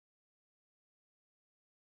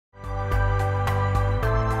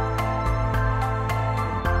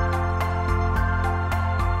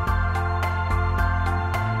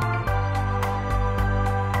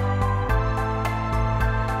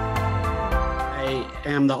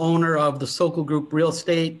am the owner of the Sokol Group Real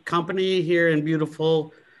Estate Company here in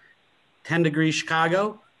beautiful 10 degrees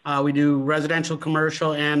Chicago. We do residential,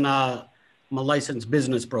 commercial, and I'm a licensed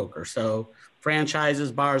business broker. So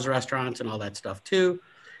franchises, bars, restaurants, and all that stuff too.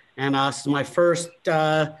 And this is my first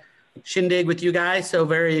shindig with you guys. So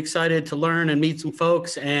very excited to learn and meet some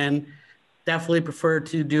folks, and definitely prefer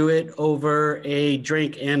to do it over a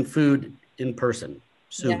drink and food in person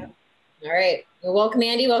soon. Yeah. All right. Well, welcome,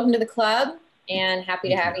 Andy. Welcome to the club, and happy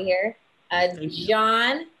to have you here.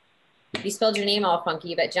 John, you spelled your name all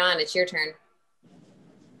funky, but John, it's your turn.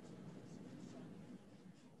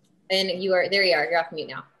 And there you are. You're off mute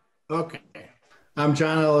now. Okay. I'm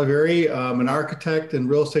John Oliveri. I'm an architect and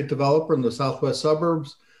real estate developer in the southwest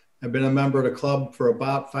suburbs. I've been a member of the club for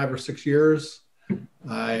about 5 or 6 years.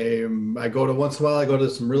 I go to once in a while, I go to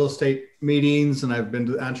some real estate meetings, and I've been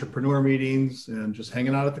to entrepreneur meetings and just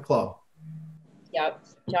hanging out at the club. Yep.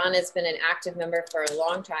 John has been an active member for a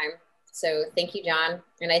long time. So thank you, John.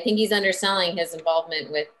 And I think he's underselling his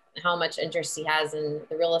involvement with how much interest he has in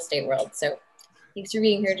the real estate world. So thanks for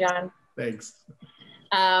being here, John. Thanks.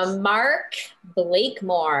 Mark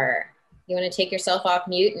Blakemore, you want to take yourself off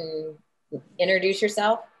mute and introduce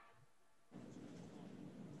yourself?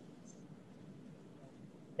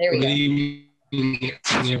 There we go. Good evening,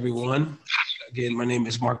 everyone. Again, my name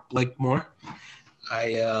is Mark Blakemore.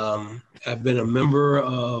 I've been a member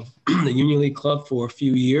of the Union League Club for a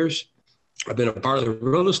few years. I've been a part of the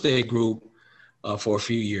real estate group for a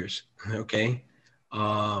few years, okay?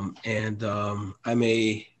 I'm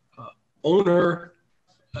a owner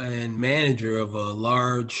and manager of a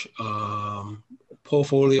large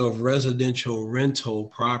portfolio of residential rental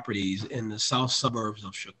properties in the south suburbs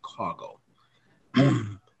of Chicago.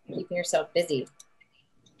 Keeping yourself busy.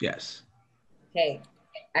 Yes. Okay,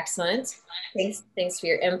 excellent. Thanks for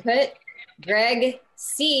your input. Greg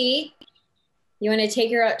C., you want to take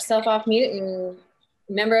yourself off mute and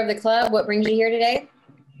member of the club, what brings you here today?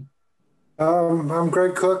 I'm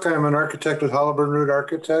Greg Cook. I'm an architect with Halliburton Root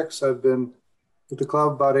Architects. I've been with the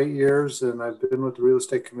club about 8 years, and I've been with the real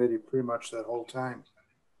estate committee pretty much that whole time.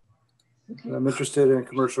 Okay. I'm interested in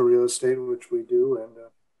commercial real estate, which we do, and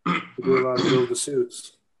we do a lot of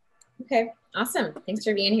build-to-suits. Okay, awesome. Thanks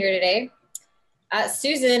for being here today.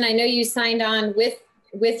 Susan, I know you signed on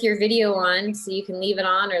with your video on, so you can leave it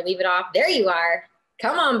on or leave it off. There you are.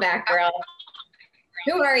 Come on back, girl.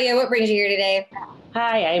 Who are you? What brings you here today?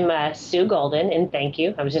 Hi, I'm Sue Golden, and thank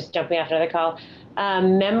you. I was just jumping off another call.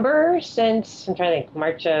 Member since, I'm trying to think,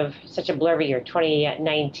 March of such a blurry year,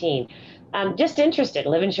 2019. Just interested,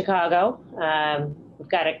 live in Chicago. We've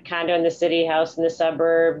got a condo in the city, house in the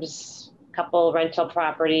suburbs, a couple rental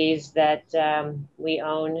properties that we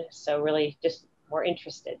own. So really just more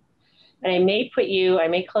interested. And I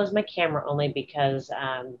may close my camera only because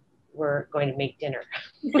we're going to make dinner.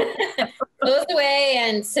 Close away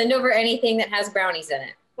and send over anything that has brownies in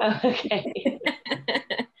it. Okay.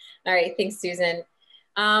 All right, thanks, Susan.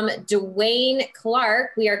 Dwayne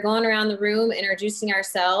Clark, we are going around the room introducing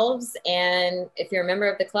ourselves, and if you're a member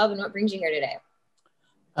of the club, and what brings you here today?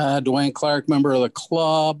 Dwayne Clark, member of the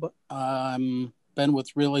club. Been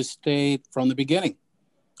with real estate from the beginning.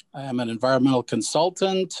 I'm an environmental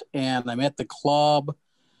consultant, and I'm at the club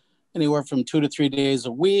anywhere from 2 to 3 days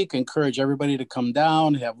a week. Encourage everybody to come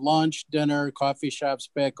down, have lunch, dinner, coffee shops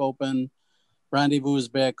back open, rendezvous is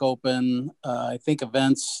back open. I think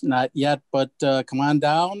events not yet, but come on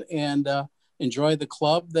down and enjoy the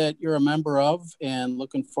club that you're a member of, and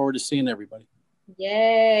looking forward to seeing everybody.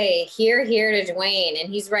 Yay, here to Dwayne.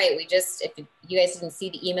 And he's right. If you guys didn't see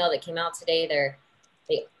the email that came out today, they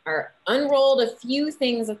are unrolled a few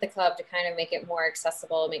things at the club to kind of make it more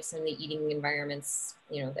accessible, make some of the eating environments,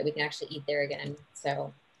 that we can actually eat there again.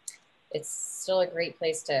 So it's still a great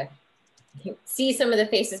place to see some of the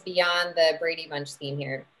faces beyond the Brady Bunch theme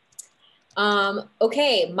here.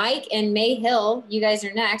 Okay, Mike and May Hill, you guys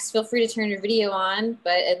are next. Feel free to turn your video on,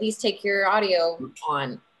 but at least take your audio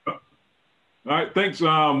on. All right, thanks.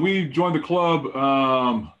 We joined the club,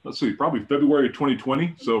 let's see, probably February of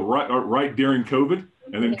 2020. So right during COVID,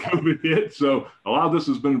 and then COVID hit. So a lot of this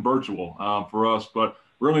has been virtual for us, but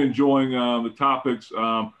really enjoying the topics.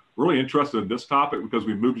 Really interested in this topic because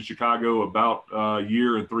we moved to Chicago about a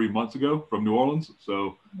year and 3 months ago from New Orleans.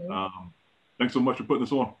 So thanks so much for putting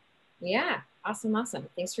this on. Yeah, awesome.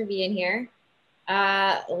 Thanks for being here.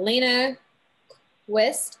 Lena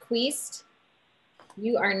Quist,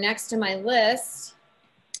 you are next to my list.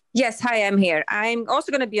 Yes, hi, I'm here. I'm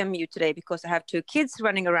also going to be on mute today because I have 2 kids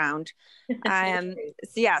running around.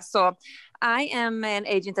 So I am an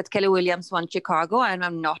agent at Keller Williams One Chicago, and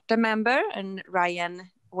I'm not a member. And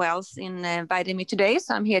Ryan Wells in inviting me today.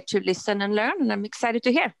 So I'm here to listen and learn, and I'm excited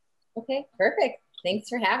to hear. Okay, perfect. Thanks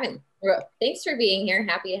for being here.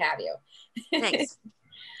 Happy to have you. Thanks.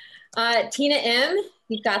 Tina M.,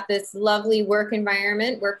 you've got this lovely work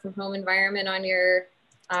from home environment on your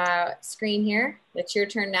screen here. It's your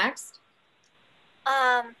turn next.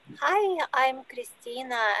 Hi, I'm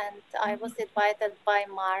Christina, and I was invited by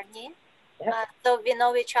Marnie. So we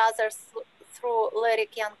know each other through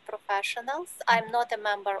Lyric Young Professionals. I'm not a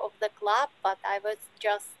member of the club, but I was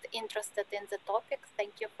just interested in the topic.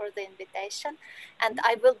 Thank you for the invitation. And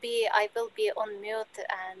I will be on mute,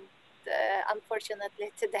 and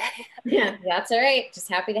unfortunately today. Yeah, that's all right. Just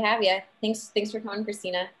happy to have you. Thanks for coming,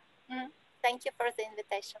 Christina. Thank you for the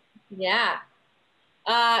invitation. Yeah.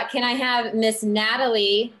 Can I have Miss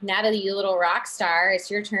Natalie? Natalie, you little rock star. It's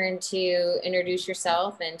your turn to introduce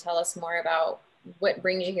yourself and tell us more about what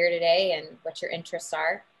brings you here today and what your interests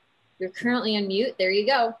are. You're currently on mute. There you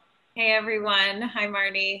go. Hey everyone. Hi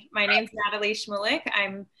Marnie. My name's Natalie Schmulik.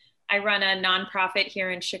 I run a nonprofit here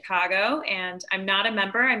in Chicago, and I'm not a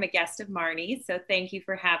member. I'm a guest of Marnie. So thank you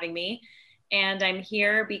for having me. And I'm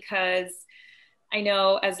here because I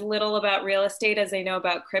know as little about real estate as I know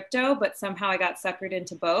about crypto, but somehow I got suckered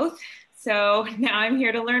into both. So now I'm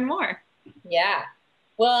here to learn more. Yeah.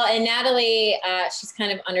 Well, and Natalie, she's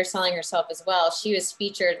kind of underselling herself as well. She was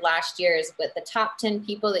featured last year as with the top 10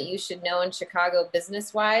 people that you should know in Chicago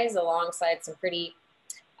business-wise, alongside some pretty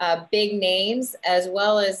big names, as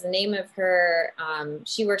well as the name of her.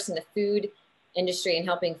 She works in the food industry and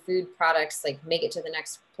helping food products like make it to the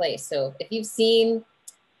next place. So if you've seen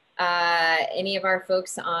any of our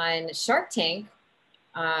folks on Shark Tank,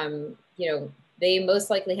 they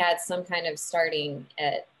most likely had some kind of starting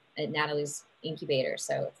at Natalie's incubator.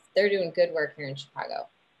 So they're doing good work here in Chicago.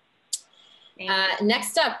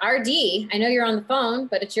 Next up, RD. I know you're on the phone,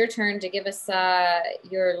 but it's your turn to give us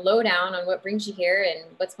your lowdown on what brings you here and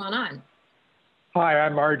what's going on. Hi,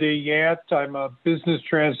 I'm RD Yant. I'm a business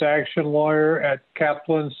transaction lawyer at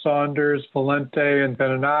Kaplan, Saunders, Valente, and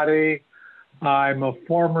Beninati. I'm a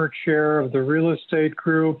former chair of the real estate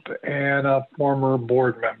group and a former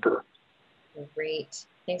board member. Great.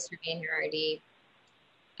 Thanks for being here, RD.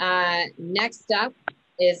 Next up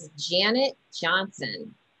is Janet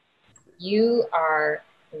Johnson. You are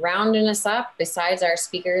rounding us up besides our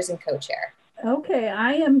speakers and co-chair. Okay,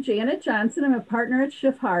 I am Janet Johnson. I'm a partner at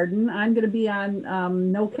Schiff Harden. I'm going to be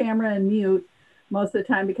on no camera and mute most of the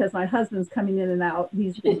time because my husband's coming in and out.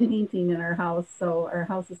 He's been painting in our house, so our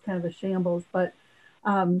house is kind of a shambles. But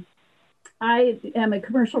I am a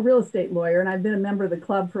commercial real estate lawyer, and I've been a member of the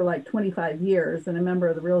club for like 25 years and a member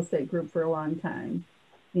of the real estate group for a long time,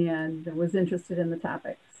 and was interested in the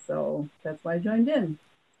topic. So that's why I joined in.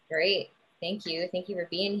 Great. Thank you. Thank you for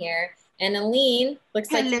being here. And Aline,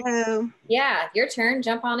 looks like. Hello. Yeah, your turn.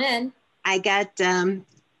 Jump on in. I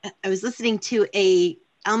was listening to a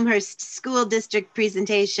Elmhurst School District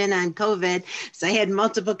presentation on COVID, so I had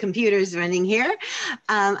multiple computers running here.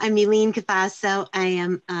 I'm Eileen Cafasso. I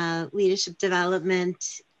am a leadership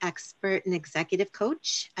development expert and executive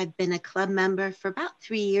coach. I've been a club member for about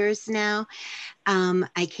 3 years now.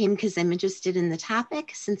 I came because I'm interested in the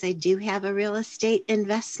topic, since I do have a real estate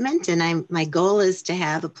investment, and my goal is to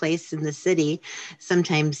have a place in the city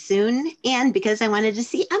sometime soon, and because I wanted to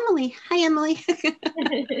see Emily. Hi, Emily.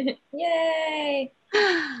 Yay.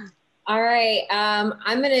 All right.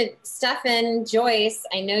 Stefan, Joyce,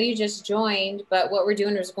 I know you just joined, but what we're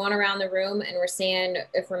doing is going around the room and we're saying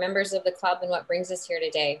if we're members of the club and what brings us here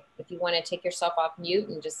today. If you want to take yourself off mute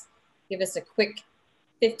and just give us a quick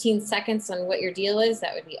 15 seconds on what your deal is,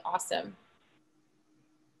 that would be awesome.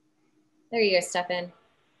 There you go, Stefan.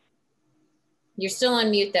 You're still on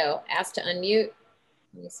mute though. Ask to unmute.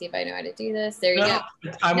 Let me see if I know how to do this. There you go.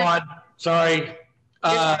 I'm on. Sorry.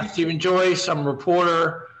 Stephen Joyce. I'm a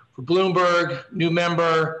reporter for Bloomberg, new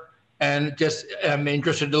member, and just I'm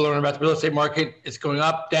interested to learn about the real estate market. It's going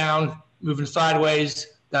up, down, moving sideways.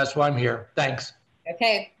 That's why I'm here. Thanks.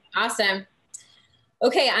 Okay, awesome.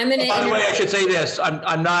 Okay, I'm gonna. By the way, I should say this.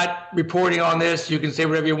 I'm not reporting on this. You can say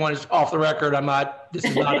whatever you want. It's off the record. I'm not. This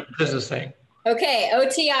is not a business thing. Okay,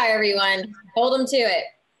 OTI, everyone. Hold them to it.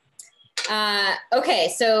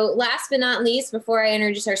 Okay, so last but not least, before I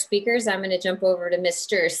introduce our speakers, I'm going to jump over to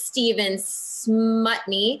Mr. Steven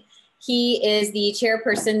Smutny. He is the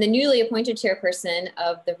chairperson, the newly appointed chairperson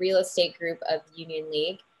of the real estate group of the Union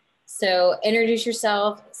League. So introduce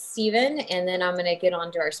yourself, Steven, and then I'm going to get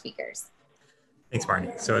on to our speakers. Thanks,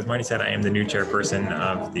 Marnie. So as Marnie said, I am the new chairperson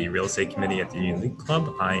of the real estate committee at the Union League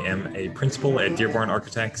Club. I am a principal at Dearborn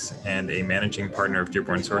Architects and a managing partner of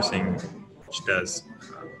Dearborn Sourcing, which does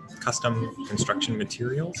custom construction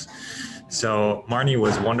materials. So Marnie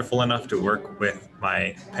was wonderful enough to work with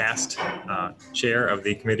my past chair of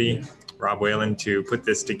the committee, Rob Whalen, to put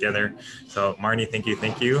this together. So Marnie, thank you,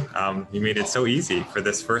 thank you. You made it so easy for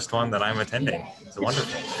this first one that I'm attending. It's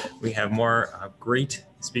wonderful. We have more great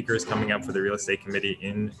speakers coming up for the Real Estate Committee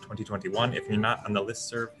in 2021. If you're not on the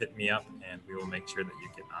listserv, hit me up and we will make sure that you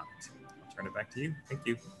get on it. I'll turn it back to you. Thank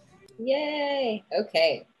you. Yay.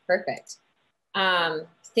 Okay, perfect.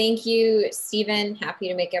 Thank you, Stephen. Happy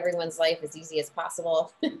to make everyone's life as easy as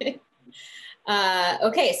possible.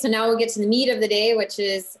 Okay, so now we'll get to the meat of the day, which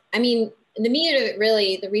is, I mean, the meat of it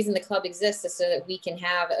really, the reason the club exists is so that we can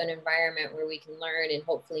have an environment where we can learn and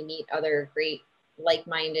hopefully meet other great,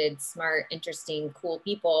 like-minded, smart, interesting, cool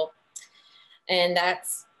people. And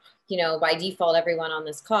that's, you know, by default, everyone on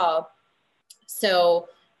this call. So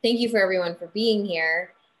thank you for everyone for being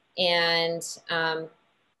here. And,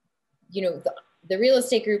 you know, the real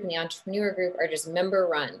estate group and the entrepreneur group are just member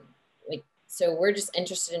run. So we're just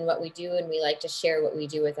interested in what we do and we like to share what we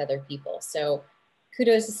do with other people. So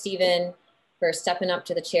kudos to Stephen for stepping up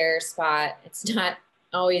to the chair spot. It's not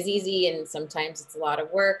always easy and sometimes it's a lot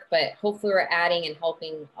of work, but hopefully we're adding and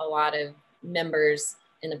helping a lot of members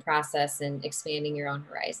in the process and expanding your own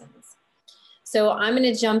horizons. So I'm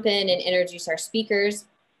going to jump in and introduce our speakers.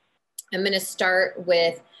 I'm going to start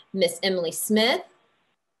with Miss Emily Smith.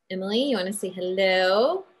 Emily, you want to say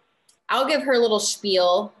hello? I'll give her a little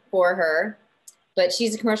spiel for her, but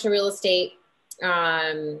she's a commercial real estate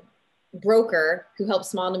broker who helps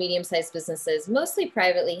small to medium-sized businesses, mostly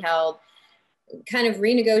privately held, kind of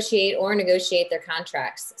renegotiate or negotiate their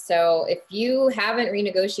contracts. So if you haven't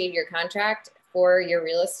renegotiated your contract for your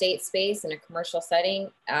real estate space in a commercial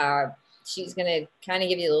setting, she's going to kind of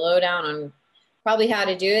give you the lowdown on probably how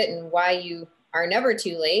to do it and why you are never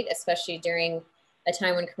too late, especially during a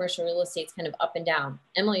time when commercial real estate's kind of up and down.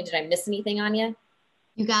 Emily, did I miss anything on you?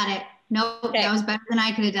 You got it. No, okay. That was better than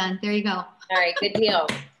I could have done. There you go. All right, good deal.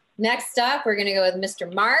 Next up, we're going to go with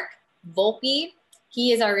Mr. Mark Volpe.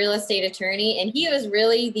 He is our real estate attorney, and he was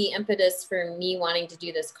really the impetus for me wanting to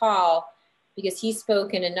do this call because he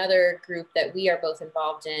spoke in another group that we are both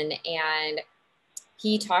involved in, and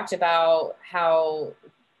he talked about how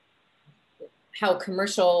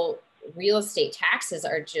commercial real estate taxes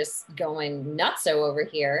are just going nutso over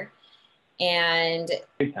here. And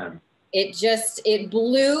it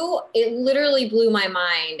literally blew my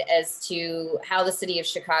mind as to how the city of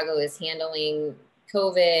Chicago is handling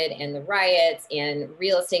COVID and the riots and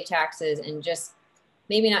real estate taxes and just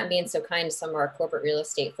maybe not being so kind to some of our corporate real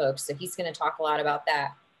estate folks. So he's going to talk a lot about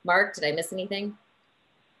that. Mark, did I miss anything?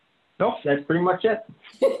 Nope, that's pretty much it.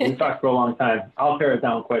 We talked for a long time. I'll pare it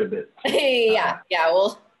down quite a bit. Yeah,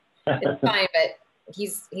 well, it's fine, but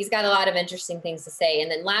he's got a lot of interesting things to say.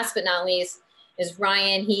 And then last but not least is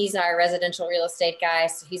Ryan. He's our residential real estate guy.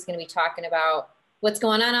 So he's going to be talking about what's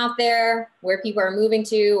going on out there, where people are moving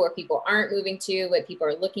to, or people aren't moving to, what people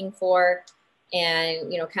are looking for,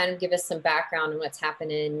 and, you know, kind of give us some background on what's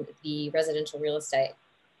happening in the residential real estate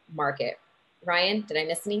market. Ryan, did I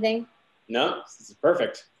miss anything? No, this is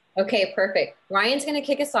perfect. Okay, perfect. Ryan's going to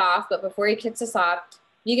kick us off, but before he kicks us off,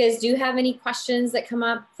 if you guys do have any questions that come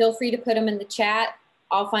up, feel free to put them in the chat.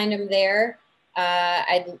 I'll find them there.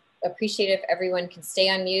 I'd appreciate if everyone can stay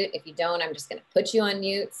on mute. If you don't, I'm just going to put you on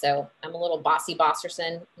mute. So I'm a little bossy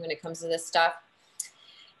bosserson when it comes to this stuff.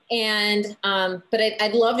 And, but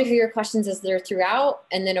I'd love to hear your questions as they're throughout.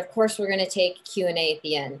 And then of course, we're going to take Q&A at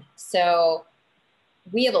the end. So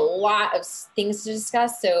we have a lot of things to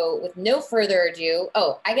discuss. So with no further ado,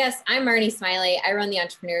 I guess I'm Marnie Smiley. I run the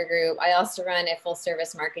entrepreneur group. I also run a full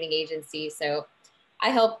service marketing agency. So I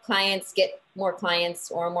help clients get more clients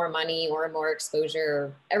or more money or more exposure,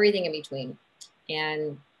 or everything in between.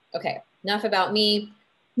 And okay, enough about me.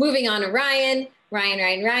 Moving on to Ryan.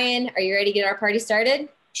 Ryan, are you ready to get our party started?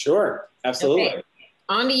 Sure, absolutely. Okay,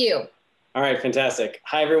 on to you. All right, fantastic.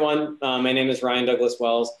 Hi, everyone. My name is Ryan Douglas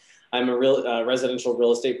Wells. I'm a residential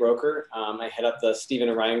real estate broker. I head up the Stephen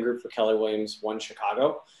and Ryan group for Keller Williams One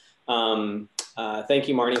Chicago. Thank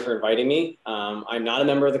you, Marnie, for inviting me. I'm not a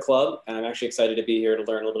member of the club, and I'm actually excited to be here to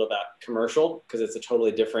learn a little bit about commercial because it's a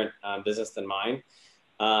totally different business than mine.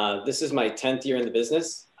 This is my 10th year in the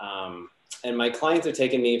business, and my clients have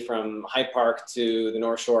taken me from Hyde Park to the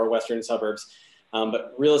North Shore, western suburbs,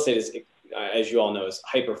 but real estate is, as you all know, is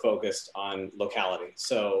hyper-focused on locality.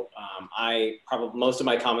 So most of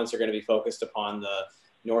my comments are going to be focused upon the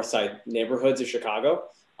north side neighborhoods of Chicago.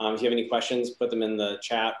 If you have any questions, put them in the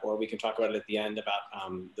chat, or we can talk about it at the end about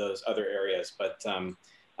those other areas. But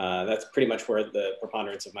that's pretty much where the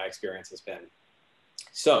preponderance of my experience has been.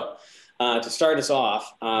 So to start us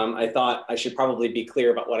off, I thought I should probably be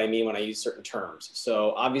clear about what I mean when I use certain terms.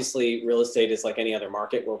 So obviously real estate is like any other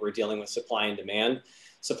market where we're dealing with supply and demand.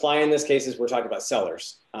 Supply in this case is we're talking about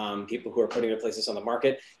sellers, people who are putting their places on the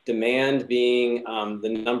market. Demand being the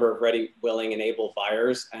number of ready, willing, and able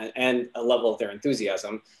buyers and a level of their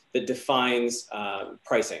enthusiasm that defines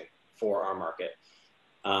pricing for our market.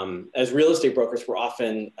 As real estate brokers, we're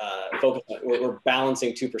often focused on, we're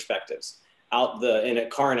balancing two perspectives. In a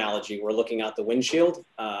car analogy, we're looking out the windshield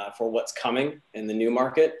for what's coming in the new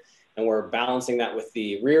market. And we're balancing that with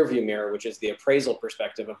the rear view mirror, which is the appraisal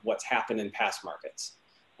perspective of what's happened in past markets,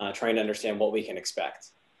 trying to understand what we can expect.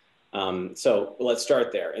 So let's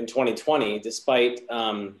start there. In 2020, despite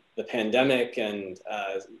the pandemic and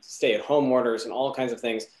stay-at-home orders and all kinds of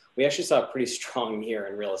things, we actually saw a pretty strong year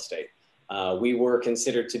in real estate. We were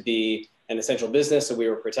considered to be an essential business, so we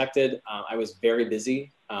were protected. I was very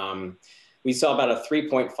busy. We saw about a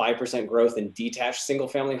 3.5% growth in detached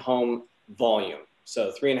single-family home volume.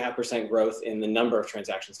 So 3.5% growth in the number of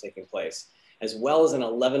transactions taking place, as well as an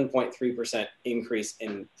 11.3% increase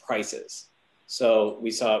in prices. So we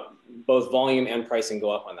saw both volume and pricing go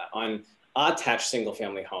up on that. On attached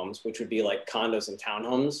single-family homes, which would be like condos and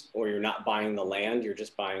townhomes, or you're not buying the land, you're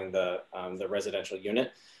just buying the residential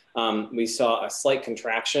unit. We saw a slight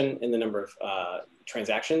contraction in the number of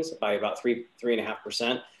transactions by about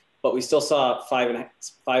 3.5%, but we still saw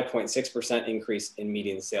 5.6% increase in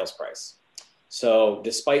median sales price. So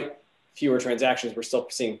despite fewer transactions, we're still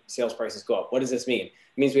seeing sales prices go up. What does this mean? It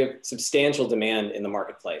means we have substantial demand in the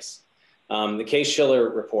marketplace. The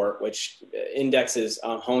Case-Shiller report, which indexes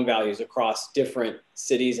home values across different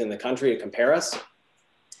cities in the country to compare us,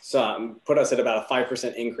 so put us at about a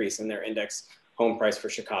 5% increase in their index home price for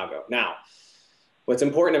Chicago. Now, what's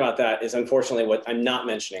important about that is unfortunately what I'm not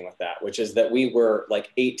mentioning with that, which is that we were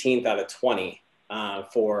like 18th out of 20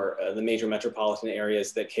 for the major metropolitan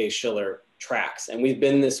areas that Case-Shiller tracks. And we've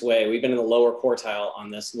been this way. We've been in the lower quartile on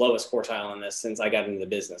this, lowest quartile on this since I got into the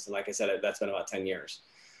business. And like I said, that's been about 10 years.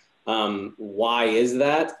 Why is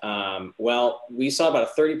that? Well, we saw about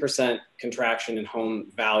a 30% contraction in home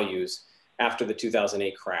values after the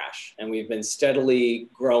 2008 crash. And we've been steadily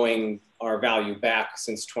growing our value back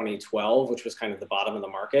since 2012, which was kind of the bottom of the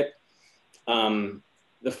market.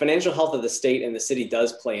 The financial health of the state and the city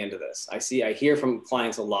does play into this. I hear from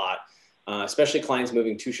clients a lot, especially clients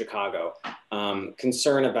moving to Chicago,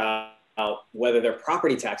 concern about whether their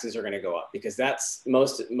property taxes are going to go up, because that's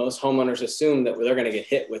most homeowners assume that they're going to get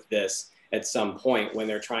hit with this at some point when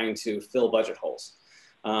they're trying to fill budget holes.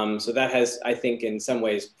 So that has, I think, in some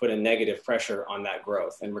ways put a negative pressure on that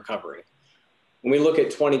growth and recovery. When we look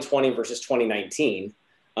at 2020 versus 2019,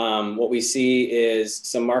 what we see is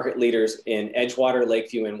some market leaders in Edgewater,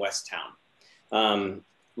 Lakeview, and Westtown.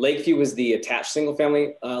 Lakeview was the attached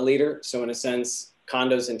single-family leader. So in a sense,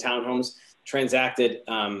 condos and townhomes transacted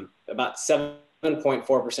about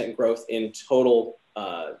 7.4% growth in total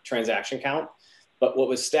transaction count. But what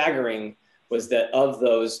was staggering was that of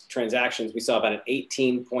those transactions, we saw about an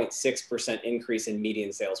 18.6% increase in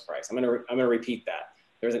median sales price. I'm gonna repeat that.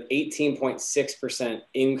 There was an 18.6%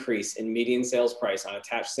 increase in median sales price on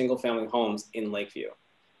attached single-family homes in Lakeview.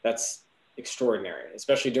 That's extraordinary,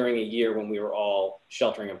 especially during a year when we were all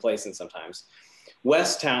sheltering in place and sometimes.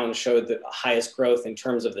 Westtown showed the highest growth in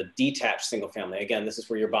terms of the detached single-family. Again, this is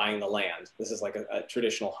where you're buying the land. This is like a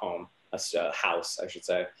traditional home, a house, I should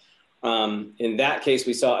say. In that case,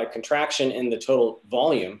 we saw a contraction in the total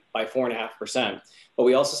volume by 4.5%, but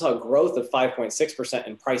we also saw a growth of 5.6%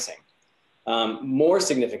 in pricing. More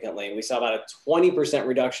significantly, we saw about a 20%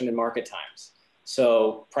 reduction in market times.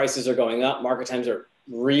 So prices are going up, market times are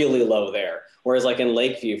really low there. Whereas like in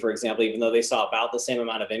Lakeview, for example, even though they saw about the same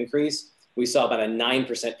amount of increase, we saw about a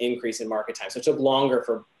 9% increase in market time. So it took longer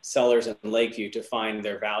for sellers in Lakeview to find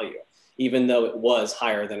their value, even though it was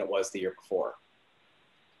higher than it was the year before.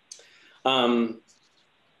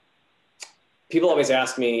 People always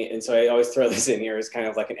ask me, and so I always throw this in here as kind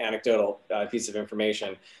of like an anecdotal piece of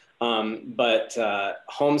information, but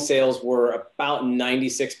home sales were about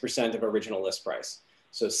 96% of original list price.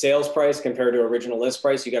 So sales price compared to original list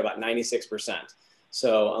price, you got about 96%.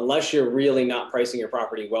 So unless you're really not pricing your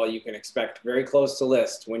property well, you can expect very close to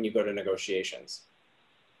list when you go to negotiations.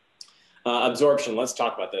 Absorption, let's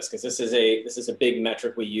talk about this because this is a big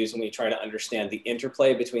metric we use when we try to understand the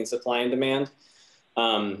interplay between supply and demand.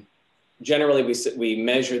 Generally, we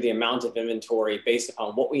measure the amount of inventory based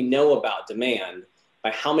upon what we know about demand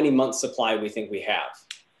by how many months supply we think we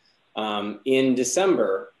have. In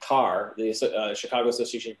December, CAR, the Chicago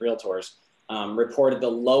Association of Realtors, reported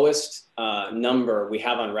the lowest number we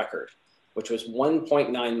have on record, which was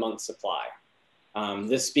 1.9 months supply.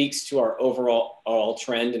 This speaks to our overall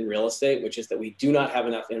trend in real estate, which is that we do not have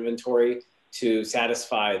enough inventory to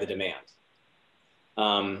satisfy the demand.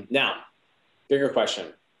 Now, bigger question,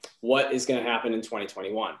 what is going to happen in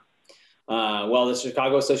 2021? Well, the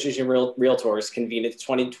Chicago Association of Realtors convened its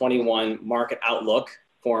 2021 Market Outlook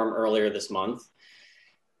forum earlier this month.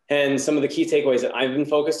 And some of the key takeaways that I've been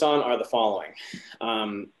focused on are the following.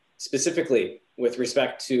 Specifically, with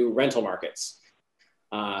respect to rental markets.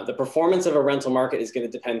 The performance of a rental market is going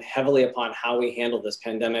to depend heavily upon how we handle this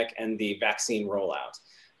pandemic and the vaccine rollout.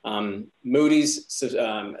 Moody's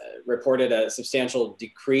reported a substantial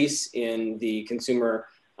decrease in the consumer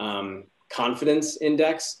confidence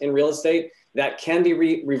index in real estate. That can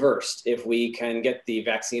be reversed if we can get the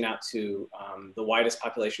vaccine out to the widest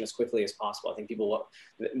population as quickly as possible. I think people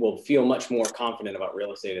will feel much more confident about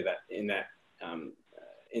real estate in that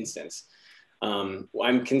instance.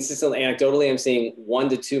 I'm consistently, anecdotally, I'm seeing 1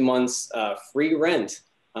 to 2 months free rent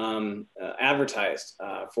advertised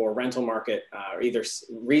for rental market, either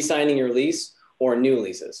re-signing your lease or new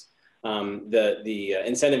leases. The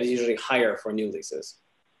incentive is usually higher for new leases.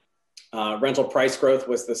 Rental price growth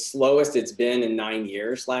was the slowest it's been in 9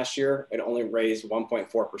 years last year. It only raised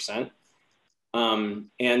 1.4%.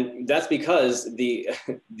 And that's because the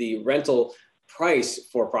rental price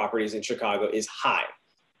for properties in Chicago is high.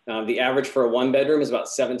 The average for a 1-bedroom is about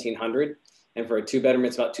 $1,700, and for a 2-bedroom,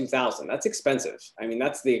 it's about $2,000. That's expensive. I mean,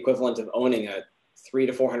 that's the equivalent of owning a $300,000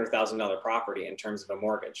 to $400,000 property in terms of a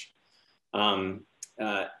mortgage.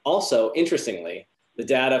 Also, interestingly, the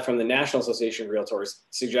data from the National Association of Realtors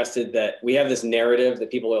suggested that we have this narrative that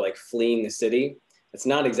people are like fleeing the city. It's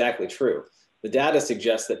not exactly true. The data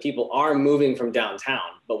suggests that people are moving from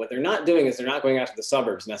downtown, but what they're not doing is they're not going out to the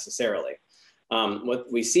suburbs necessarily. What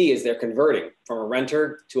we see is they're converting from a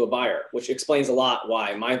renter to a buyer, which explains a lot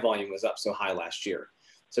why my volume was up so high last year.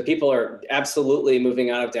 So people are absolutely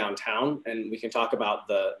moving out of downtown, and we can talk about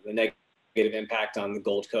the negative impact on the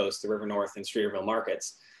Gold Coast, the River North, and Streeterville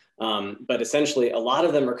markets. But essentially, a lot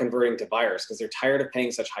of them are converting to buyers because they're tired of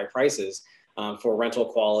paying such high prices for rental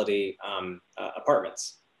quality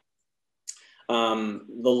apartments. The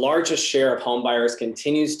largest share of home buyers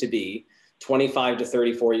continues to be 25 to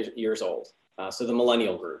 34 years old. So the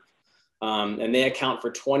millennial group, and they account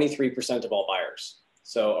for 23% of all buyers.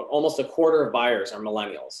 So almost a quarter of buyers are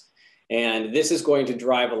millennials. And this is going to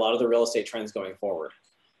drive a lot of the real estate trends going forward.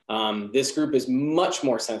 This group is much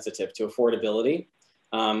more sensitive to affordability.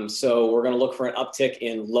 So we're going to look for an uptick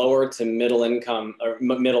in lower to middle income or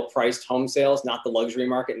middle priced home sales, not the luxury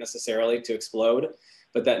market necessarily to explode,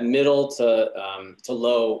 but that middle to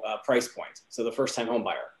low price point. So the first time home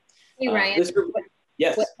buyer. Hey, Ryan. This group,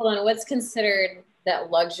 yes. Hold on. What's considered that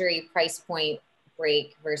luxury price point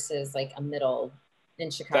break versus like a middle in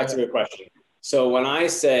Chicago? That's a good question. So when I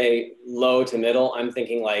say low to middle, I'm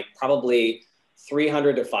thinking like probably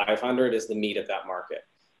 300 to 500 is the meat of that market.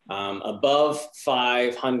 Above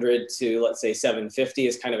 500 to let's say 750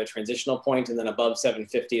 is kind of a transitional point, and then above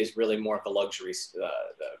 750 is really more of the luxury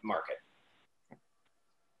market.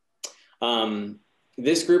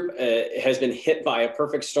 This group has been hit by a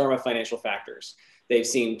perfect storm of financial factors. They've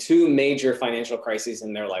seen 2 major financial crises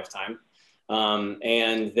in their lifetime,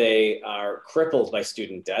 and they are crippled by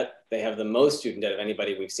student debt. They have the most student debt of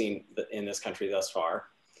anybody we've seen in this country thus far.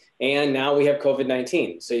 And now we have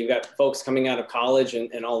COVID-19. So you've got folks coming out of college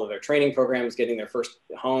and all of their training programs, getting their first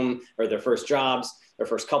home or their first jobs, their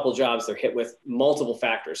first couple jobs. They're hit with multiple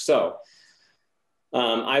factors. So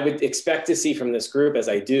I would expect to see from this group, as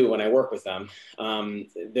I do when I work with them,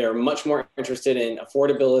 they're much more interested in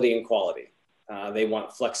affordability and quality. They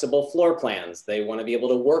want flexible floor plans. They want to be able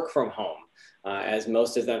to work from home, as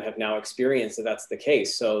most of them have now experienced that that's the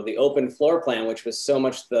case. So the open floor plan, which was so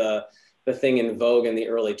much the thing in vogue in the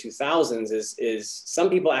early 2000s, is some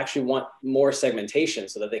people actually want more segmentation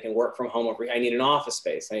so that they can work from home. I need an office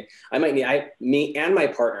space. Me and my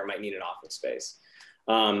partner might need an office space.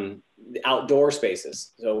 Outdoor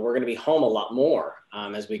spaces. So we're going to be home a lot more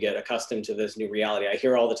as we get accustomed to this new reality. I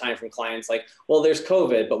hear all the time from clients like, well, there's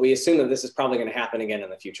COVID, but we assume that this is probably going to happen again in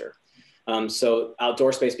the future. So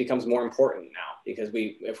outdoor space becomes more important now because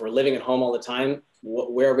if we're living at home all the time,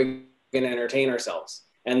 where are we going to entertain ourselves?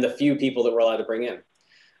 And the few people that we're allowed to bring in.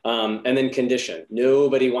 And then condition.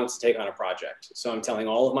 Nobody wants to take on a project. So I'm telling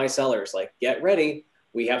all of my sellers, like, get ready.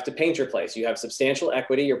 We have to paint your place. You have substantial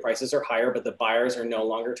equity. Your prices are higher, but the buyers are no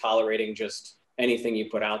longer tolerating just anything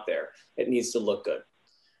you put out there. It needs to look good.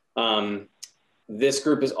 This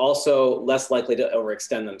group is also less likely to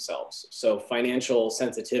overextend themselves. So financial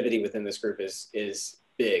sensitivity within this group is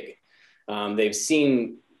big. They've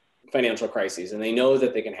seen financial crises, and they know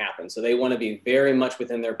that they can happen. So they want to be very much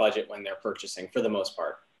within their budget when they're purchasing for the most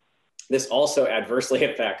part. This also adversely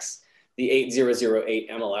affects the 8008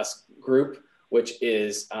 MLS group, which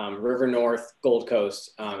is River North, Gold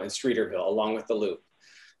Coast, and Streeterville, along with the Loop.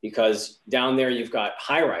 Because down there you've got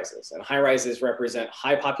high rises, and high rises represent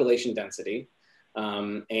high population density.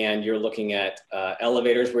 And you're looking at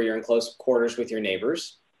elevators where you're in close quarters with your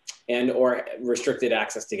neighbors and or restricted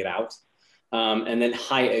access to get out. And then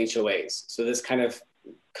high HOAs. So this kind of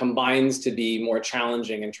combines to be more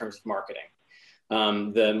challenging in terms of marketing.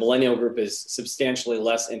 The millennial group is substantially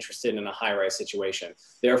less interested in a high-rise situation.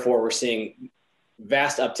 Therefore, we're seeing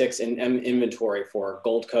vast upticks in inventory for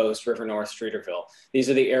Gold Coast, River North, Streeterville.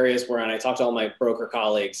 These are the areas where, and I talked to all my broker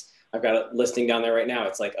colleagues, I've got a listing down there right now.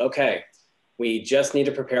 It's like, okay, we just need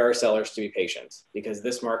to prepare our sellers to be patient because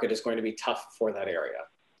this market is going to be tough for that area.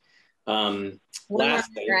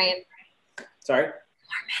 Lastly, Ryan. Sorry? One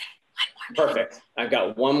more minute. Perfect. I've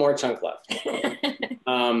got one more chunk left.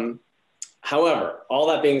 However, all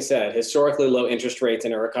that being said, historically low interest rates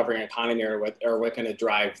and a recovering economy are what going to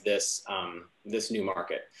drive this, this new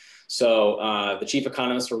market. So the chief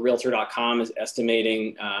economist for Realtor.com is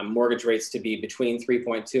estimating mortgage rates to be between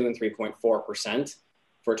 3.2 and 3.4%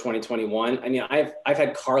 for 2021. I mean, I've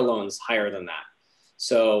had car loans higher than that.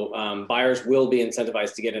 So buyers will be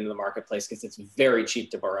incentivized to get into the marketplace because it's very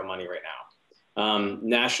cheap to borrow money right now.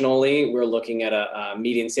 Nationally, we're looking at a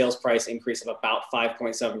median sales price increase of about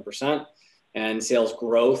 5.7%. And sales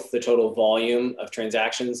growth, the total volume of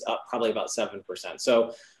transactions, up probably about 7%.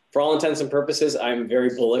 So for all intents and purposes, I'm very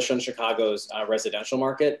bullish on Chicago's residential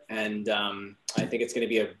market. And I think it's going to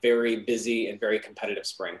be a very busy and very competitive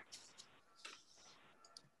spring.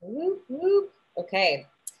 Whoop, whoop. Okay.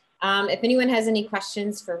 If anyone has any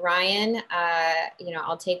questions for Ryan, you know,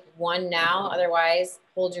 I'll take one now. Otherwise,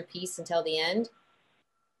 hold your peace until the end.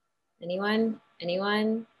 Anyone?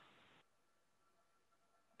 Anyone?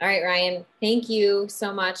 All right, Ryan, thank you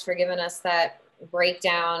so much for giving us that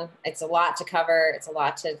breakdown. It's a lot to cover. It's a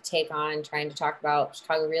lot to take on, trying to talk about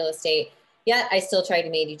Chicago real estate. Yet I still tried to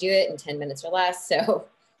make you do it in 10 minutes or less. So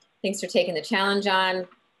thanks for taking the challenge on.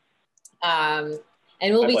 And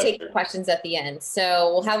we'll be taking questions at the end.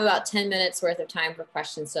 So we'll have about 10 minutes worth of time for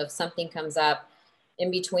questions. So if something comes up in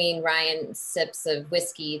between Ryan's sips of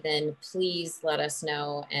whiskey, then please let us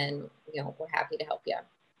know, and you know, we're happy to help you.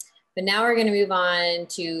 But now we're going to move on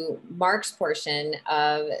to Mark's portion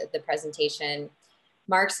of the presentation.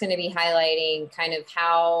 Mark's going to be highlighting kind of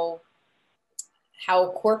how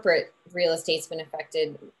corporate real estate's been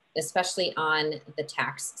affected, especially on the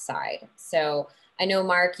tax side. So I know,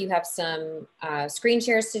 Mark, you have some screen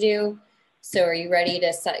shares to do. So are you ready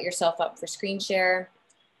to set yourself up for screen share?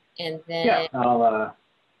 And then yeah,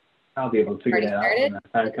 I'll be able to figure that out when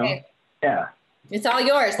that time comes. Yeah. It's all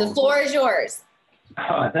yours. The floor is yours.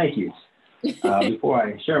 Thank you. Before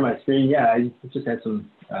I share my screen, yeah, I just had some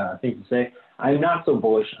things to say. I'm not so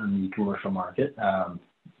bullish on the commercial market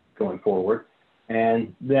going forward.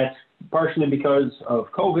 And that's partially because of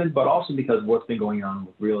COVID, but also because of what's been going on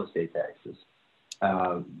with real estate taxes.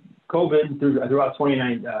 COVID, throughout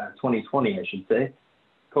 2020, I should say,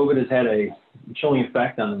 COVID has had a chilling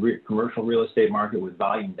effect on the commercial real estate market with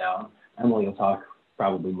volume down. Emily will talk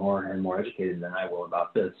probably more and more educated than I will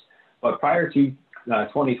about this. But prior to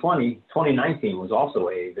 2020, 2019 was also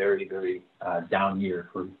a very, very down year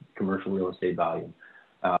for commercial real estate volume.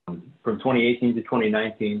 From 2018 to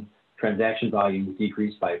 2019, transaction volume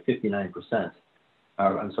decreased by 49%.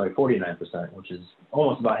 I'm sorry, 49%, which is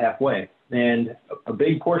almost about halfway. And a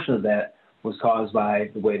big portion of that was caused by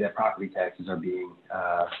the way that property taxes are being,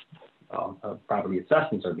 property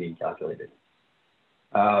assessments are being calculated.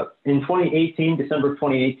 In 2018, December of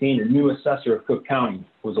 2018, a new assessor of Cook County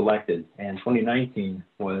was elected, and 2019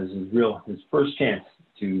 was his first chance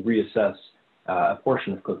to reassess a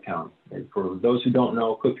portion of Cook County. And for those who don't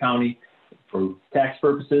know, Cook County, for tax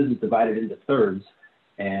purposes, is divided into thirds.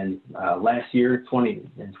 And last year, in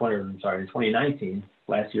 2019,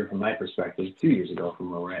 last year from my perspective, 2 years ago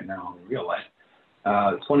from where we're at now in real life,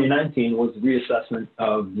 2019 was the reassessment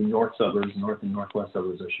of the north and northwest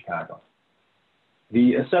suburbs of Chicago.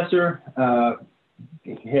 The assessor had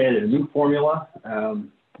a new formula,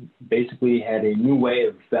 basically had a new way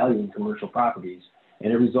of valuing commercial properties,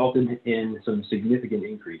 and it resulted in some significant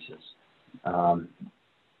increases.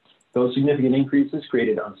 Those significant increases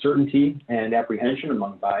created uncertainty and apprehension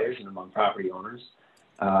among buyers and among property owners.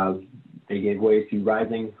 They gave way to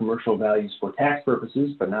rising commercial values for tax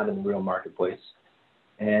purposes, but not in the real marketplace.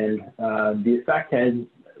 And the effect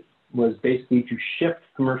was basically to shift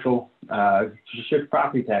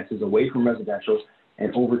property taxes away from residential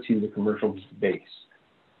and over to the commercial base.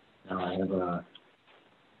 I have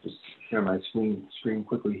just share my screen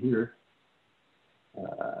quickly here.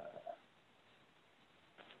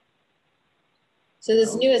 So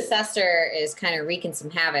this new assessor is kind of wreaking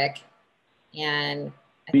some havoc, and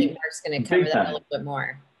I think Mark's going to cover that a little bit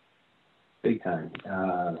more. Big time.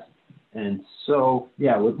 And so,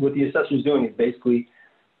 yeah, what the assessor is doing is basically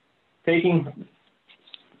taking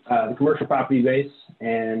the commercial property base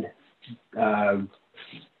and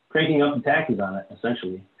cranking up the taxes on it,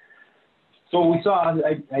 essentially. So what we saw,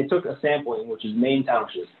 I took a sampling, which is Maine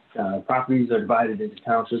Township. Properties are divided into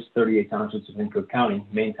townships, 38 townships within Cook County,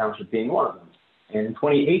 Maine Township being one of them. And in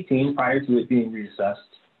 2018, prior to it being reassessed,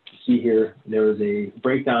 you see here, there was a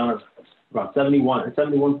breakdown of about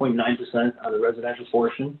 71.9% on the residential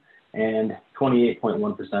portion and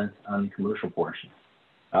 28.1% on the commercial portion.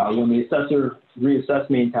 When the assessor reassessed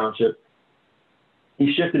Maine Township,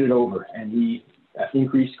 he shifted it over and he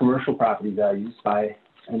increased commercial property values by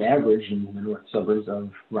an average in the north suburbs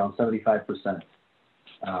of around 75%.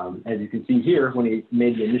 As you can see here, when he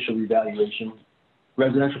made the initial revaluation,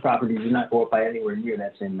 residential properties did not go up by anywhere near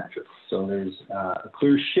that same metric. So there's a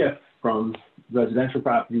clear shift from residential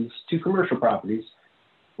properties to commercial properties,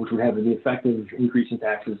 which would have the effect of increasing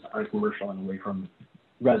taxes on commercial and away from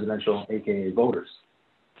residential, AKA voters.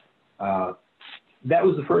 That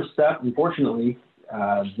was the first step. Unfortunately,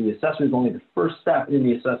 the assessment is only the first step in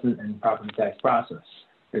the assessment and property tax process.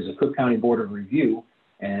 There's a Cook County Board of Review,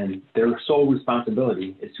 and their sole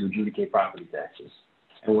responsibility is to adjudicate property taxes.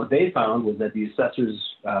 And what they found was that the assessor's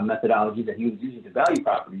methodology that he was using to value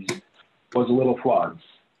properties was a little flawed.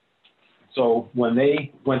 So when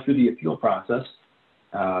they went through the appeal process,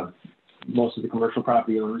 most of the commercial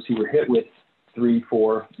property owners who were hit with 3,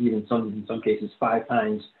 4, even in some cases 5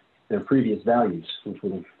 times their previous values, which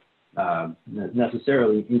would have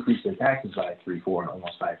necessarily increased their taxes by 3, 4, and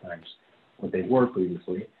almost 5 times what they were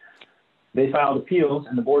previously. They filed appeals,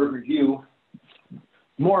 and the Board of Review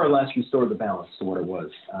more or less restored the balance to what it was.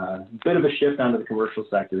 A bit of a shift onto the commercial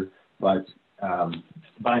sector, but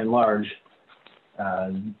by and large,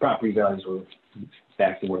 property values were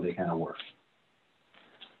back to where they kind of were.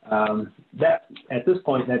 That at this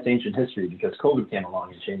point, that's ancient history because COVID came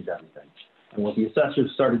along and changed everything. And what the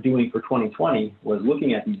assessors started doing for 2020 was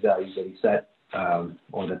looking at these values that he set,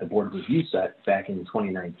 or that the Board of Review set back in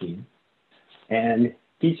 2019, and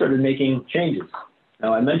he started making changes.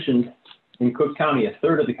 Now, I mentioned in Cook County, a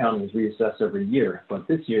third of the county is reassessed every year, but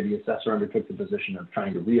this year the assessor undertook the position of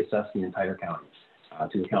trying to reassess the entire county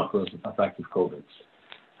to account for the effect of COVID.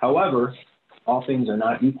 However, all things are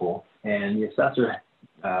not equal, and the assessor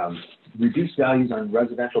reduced values on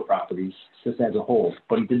residential properties just as a whole,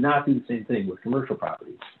 but he did not do the same thing with commercial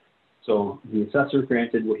properties. So the assessor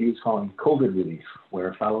granted what he was calling COVID relief,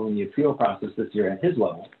 where following the appeal process this year at his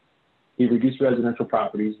level, he reduced residential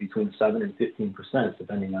properties between 7 and 15%,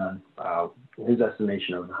 depending on his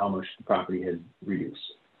estimation of how much the property had reduced.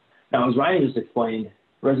 Now, as Ryan just explained,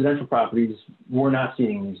 residential properties were not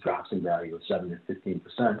seeing these drops in value of 7 to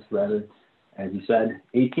 15%. Rather, as he said,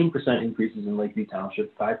 18% increases in Lakeview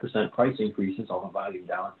Township, 5% price increases, although value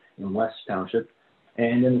down in West Township.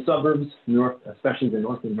 And in the suburbs, especially the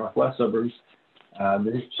north and northwest suburbs,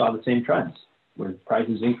 they saw the same trends, with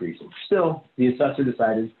prices increasing. Still, the assessor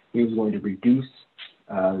decided he was going to reduce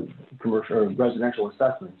commercial or residential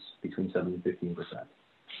assessments between 7 and 15%.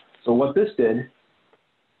 So what this did,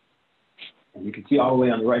 and you can see all the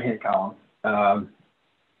way on the right-hand column,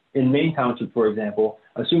 in Maine Township, for example,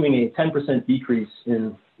 assuming a 10% decrease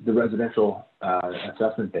in the residential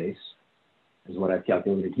assessment base, is what I've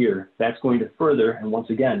calculated here, that's going to further, and once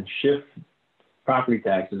again, shift property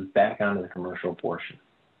taxes back onto the commercial portion.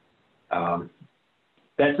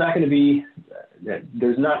 That's not going to be,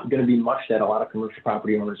 there's not going to be much that a lot of commercial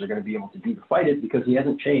property owners are going to be able to do to fight it because he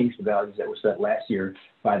hasn't changed the values that were set last year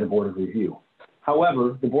by the Board of Review.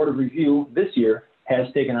 However, the Board of Review this year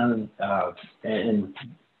has taken on, and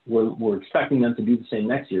we're expecting them to do the same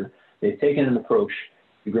next year, they've taken an approach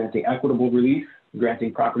to granting equitable relief,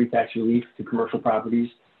 granting property tax relief to commercial properties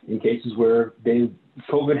in cases where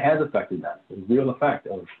COVID has affected them, the real effect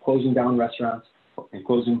of closing down restaurants, and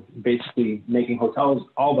closing, basically making hotels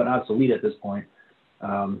all but obsolete at this point.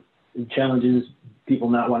 Challenges, people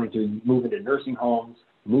not wanting to move into nursing homes,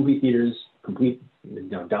 movie theaters, complete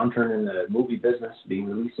downturn in the movie business, being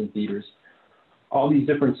released in theaters, all these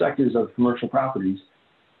different sectors of commercial properties.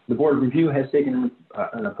 The Board of Review has taken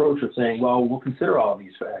an approach of saying, well, we'll consider all of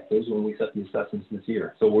these factors when we set the assessments this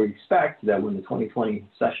year. So we expect that when the 2020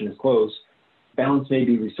 session is closed, balance may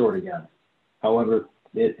be restored again. However,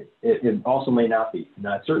 it also may not be.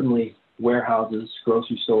 Now, certainly warehouses,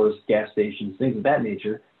 grocery stores, gas stations, things of that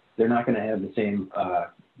nature, they're not going to have the same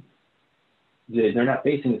they're not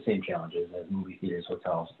facing the same challenges as movie theaters,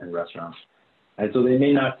 hotels, and restaurants. And so they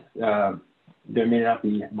may not, there may not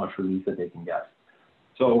be much relief that they can get.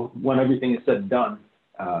 So when everything is said and done,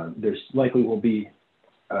 there's likely will be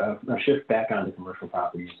a shift back onto commercial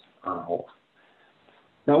properties on a whole.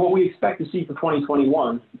 Now, what we expect to see for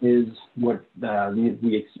 2021 is what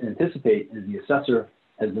we anticipate is the assessor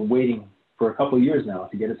has been waiting for a couple of years now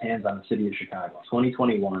to get his hands on the city of Chicago.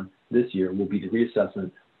 2021, this year, will be the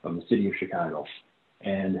reassessment of the city of Chicago.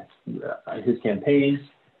 And his campaigns,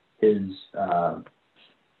 his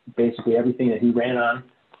basically everything that he ran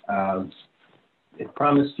on, it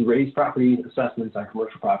promised to raise property assessments on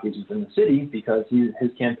commercial properties within the city because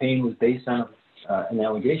his campaign was based on an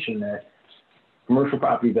allegation that commercial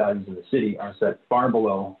property values in the city are set far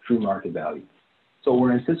below true market value. So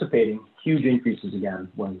we're anticipating huge increases again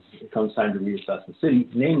when it comes time to reassess the city,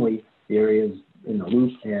 namely the areas in the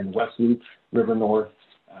Loop and West Loop, River North,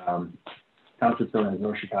 townships known as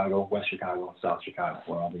North Chicago, West Chicago, South Chicago,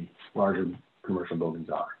 where all the larger commercial buildings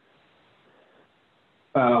are.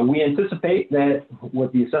 We anticipate that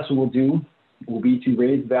what the assessor will do will be to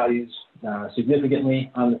raise values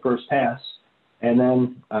significantly on the first pass, and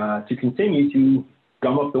then to continue to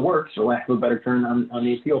gum up the works, for lack of a better term, on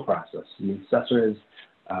the appeal process. The assessor has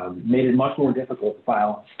made it much more difficult to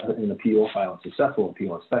file an appeal, file a successful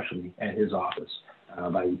appeal, especially at his office,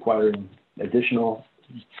 by requiring additional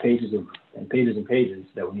pages and pages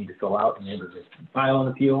that we need to fill out in order to file an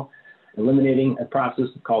appeal, eliminating a process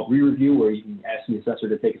called re-review, where you can ask the assessor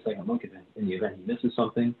to take a second look at it in the event he misses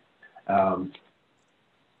something,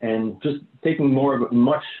 and just taking more of a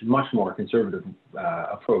much more conservative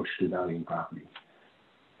approach to valuing property.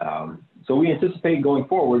 So we anticipate going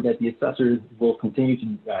forward that the assessors will continue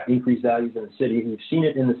to increase values in the city. We've seen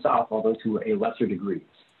it in the South, although to a lesser degree.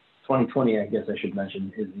 2020, I guess I should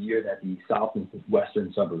mention, is the year that the South and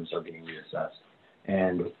Western suburbs are being reassessed.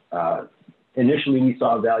 And initially, we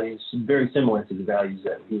saw values very similar to the values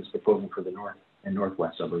that he was proposing for the North and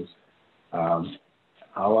Northwest suburbs.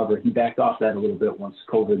 However, he backed off that a little bit once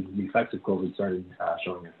the effects of COVID started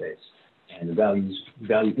showing their face. And the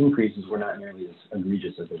value increases were not nearly as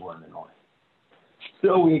egregious as they were in the North.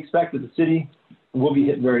 Still, we expect that the city will be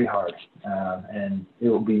hit very hard, and it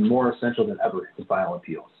will be more essential than ever to file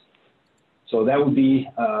appeals. So that would be,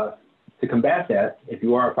 to combat that, if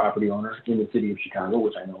you are a property owner in the city of Chicago,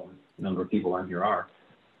 which I know a number of people on here are,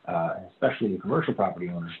 especially a commercial property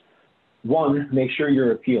owner, one, make sure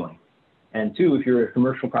you're appealing. And two, if you're a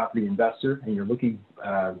commercial property investor and you're looking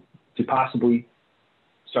to possibly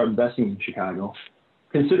start investing in Chicago,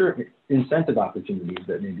 consider incentive opportunities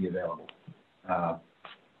that may be available.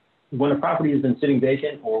 When a property has been sitting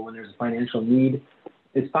vacant or when there's a financial need,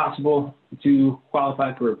 it's possible to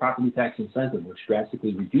qualify for a property tax incentive, which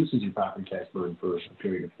drastically reduces your property tax burden for a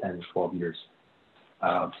period of 10 to 12 years.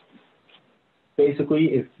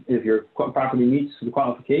 Basically, if your property meets the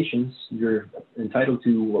qualifications, you're entitled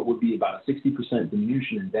to what would be about a 60%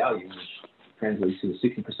 diminution in value, which translates to a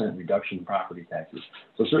 60% reduction in property taxes.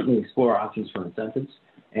 So certainly explore options for incentives.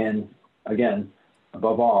 And again,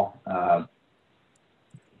 above all,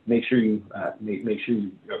 make sure you're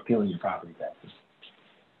appealing your property taxes.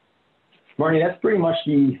 Marnie, that's pretty much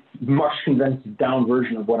the much condensed down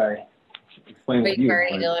version of what I explained with you. You've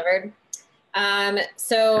already delivered.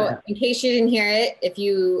 So in case you didn't hear it, if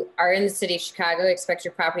you are in the city of Chicago, expect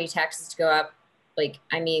your property taxes to go up,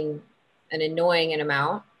 an annoying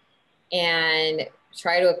amount, and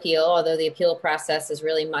try to appeal, although the appeal process is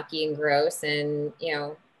really mucky and gross. And,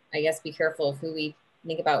 I guess be careful of who we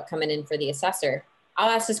think about coming in for the assessor. I'll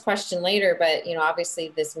ask this question later, but,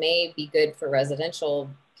 obviously this may be good for residential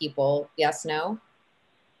people. Yes, no?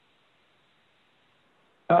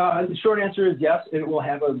 The short answer is yes, it will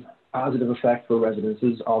have a positive effect for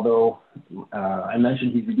residences, although I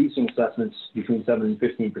mentioned he's reducing assessments between 7 and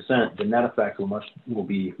 15%. The net effect will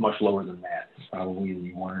be much lower than that, probably in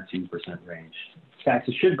the 1 or 2% range.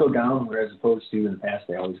 Taxes should go down, whereas opposed to in the past,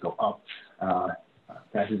 they always go up.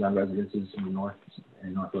 Taxes on residences in the north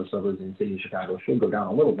and northwest suburbs in the city of Chicago should go down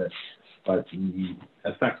a little bit, but the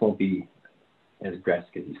effect won't be as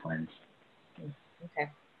drastic as he's claimed.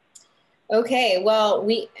 Okay, well,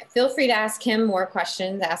 feel free to ask him more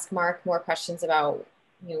questions, ask Mark more questions about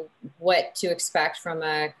what to expect from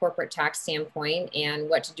a corporate tax standpoint and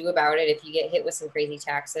what to do about it if you get hit with some crazy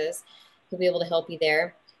taxes. He'll be able to help you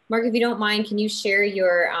there. Mark, if you don't mind, can you share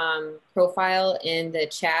your profile in the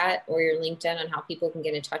chat or your LinkedIn on how people can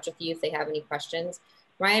get in touch with you if they have any questions?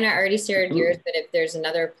 Ryan, I already shared yours, but if there's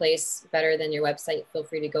another place better than your website, feel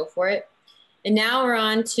free to go for it. And now we're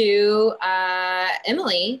on to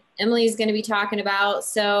Emily. Emily's going to be talking about,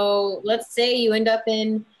 so let's say you end up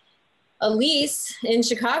in a lease in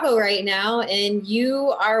Chicago right now, and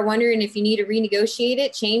you are wondering if you need to renegotiate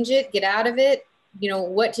it, change it, get out of it, you know,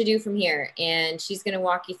 what to do from here. And she's going to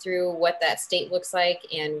walk you through what that state looks like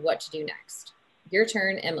and what to do next. Your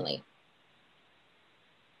turn, Emily.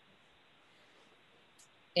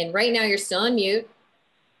 And right now you're still on mute.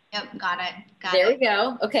 Yep, got it. There we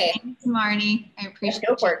go. Okay. Thanks, Marnie. I appreciate it.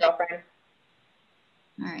 Go for it, girlfriend.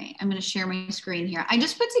 All right, I'm going to share my screen here. I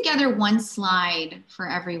just put together one slide for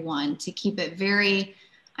everyone to keep it very,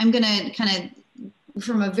 I'm going to kind of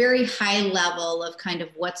from a very high level of kind of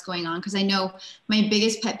what's going on, because I know my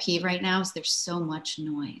biggest pet peeve right now is there's so much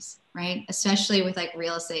noise, right? Especially with like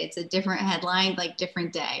real estate, it's a different headline, like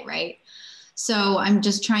different day, right? So I'm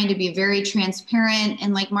just trying to be very transparent.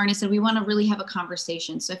 And like Marnie said, we want to really have a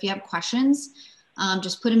conversation. So if you have questions,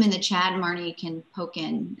 just put them in the chat and Marnie can poke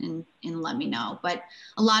in and let me know. But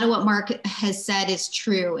a lot of what Mark has said is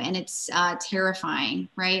true, and it's terrifying,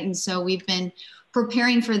 right? And so we've been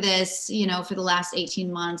preparing for this, you know, for the last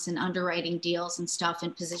 18 months and underwriting deals and stuff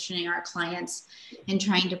and positioning our clients and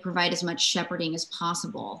trying to provide as much shepherding as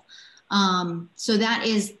possible. So that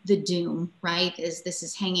is the doom, right? Is this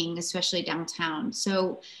is hanging, especially downtown.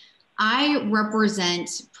 So I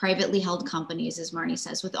represent privately held companies, as Marnie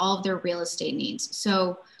says, with all of their real estate needs.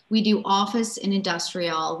 So we do office and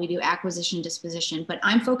industrial, we do acquisition disposition, but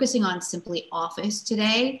I'm focusing on simply office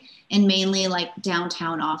today and mainly like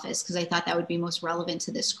downtown office, because I thought that would be most relevant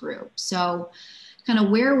to this group. So kind of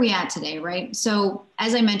where are we at today, right? So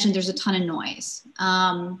as I mentioned, there's a ton of noise.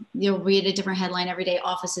 You'll read a different headline every day,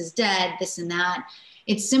 office is dead, this and that.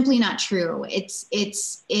 It's simply not true. It's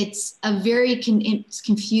a very, it's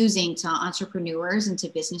confusing to entrepreneurs and to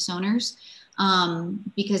business owners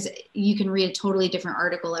because you can read a totally different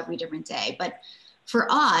article every different day. But for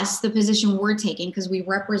us, the position we're taking, because we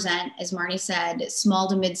represent, as Marnie said, small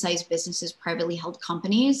to mid-sized businesses, privately held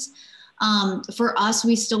companies. For us,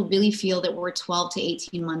 we still really feel that we're 12 to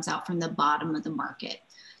 18 months out from the bottom of the market.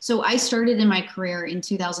 So I started in my career in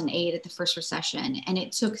 2008 at the first recession, and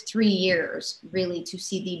it took 3 years really to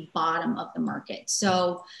see the bottom of the market.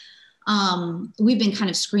 So we've been kind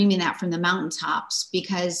of screaming that from the mountaintops,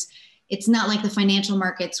 because it's not like the financial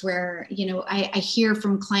markets where, you know, I hear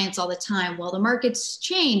from clients all the time, well, the market's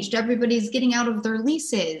changed, everybody's getting out of their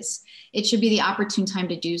leases. It should be the opportune time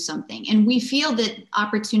to do something. And we feel that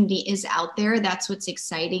opportunity is out there. That's what's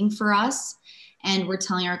exciting for us. And we're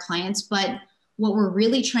telling our clients, but what we're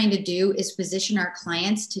really trying to do is position our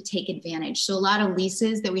clients to take advantage. So a lot of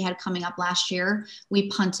leases that we had coming up last year, we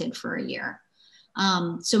punted for a year.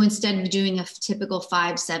 So instead of doing a typical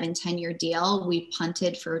 5, 7, 10-year deal, we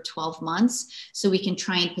punted for 12 months so we can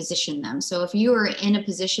try and position them. So if you are in a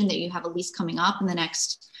position that you have a lease coming up in the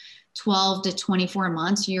next 12 to 24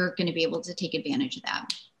 months, you're going to be able to take advantage of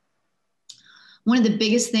that. One of the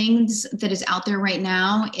biggest things that is out there right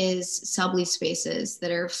now is sublease spaces that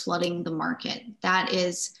are flooding the market. That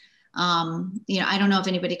is, you know, I don't know if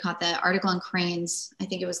anybody caught the article on Cranes. I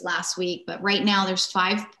think it was last week, but right now there's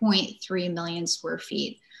 5.3 million square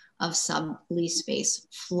feet of sublease space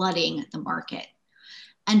flooding the market.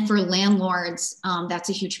 And for landlords, that's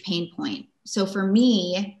a huge pain point. So for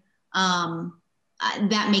me,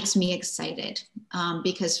 that makes me excited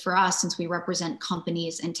because for us, since we represent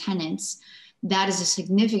companies and tenants, that is a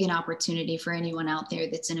significant opportunity for anyone out there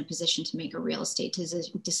that's in a position to make a real estate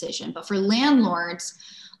decision. But for landlords,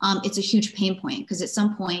 it's a huge pain point because at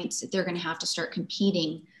some point they're going to have to start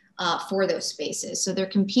competing for those spaces. So they're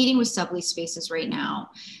competing with sublease spaces right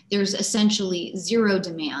now. There's essentially zero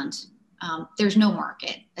demand. There's no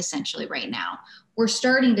market essentially right now. We're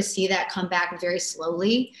starting to see that come back very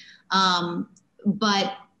slowly.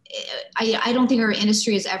 But I don't think our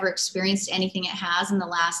industry has ever experienced anything it has in the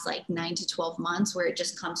last like 9 to 12 months where it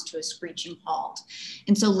just comes to a screeching halt.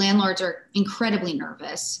 And so landlords are incredibly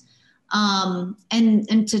nervous.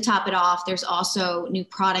 And to top it off, there's also new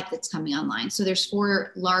product that's coming online. So there's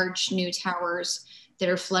 4 large new towers that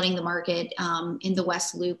are flooding the market in the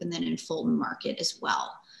West Loop and then in Fulton Market as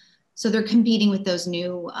well. So they're competing with those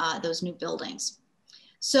new buildings.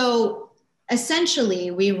 So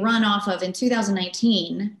essentially we run off of, in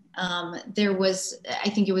 2019, there was, I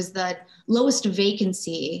think it was the lowest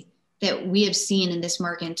vacancy that we have seen in this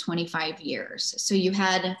market in 25 years. So you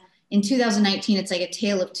had, in 2019, it's like a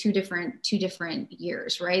tale of two different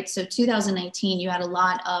years, right? So 2019, you had a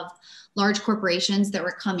lot of large corporations that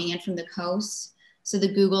were coming in from the coast. So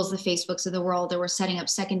the Googles, the Facebooks of the world, that were setting up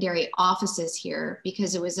secondary offices here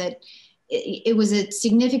because it was it was a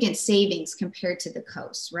significant savings compared to the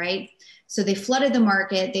coast, right? So they flooded the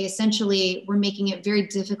market. They essentially were making it very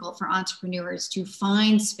difficult for entrepreneurs to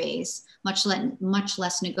find space, much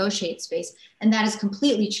less negotiate space. And that has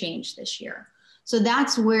completely changed this year. So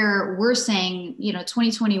that's where we're saying,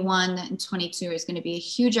 2021 and 22 is going to be a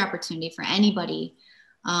huge opportunity for anybody,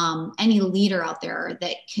 any leader out there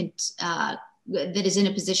that that is in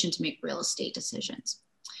a position to make real estate decisions.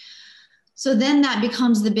 So then that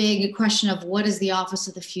becomes the big question of, what does the office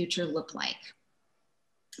of the future look like?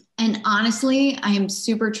 And honestly, I am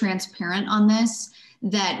super transparent on this,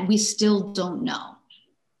 that we still don't know.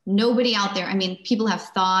 Nobody out there, I mean, people have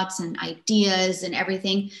thoughts and ideas and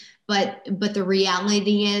everything, but the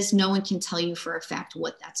reality is no one can tell you for a fact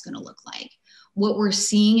what that's going to look like. What we're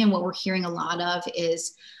seeing and what we're hearing a lot of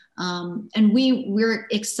is, and we're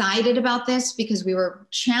excited about this because we were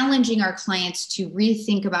challenging our clients to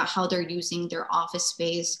rethink about how they're using their office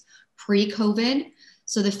space pre-COVID.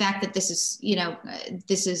 So the fact that this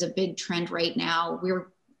is a big trend right now,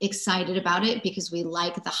 we're excited about it because we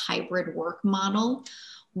like the hybrid work model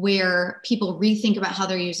where people rethink about how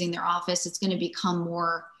they're using their office. It's going to become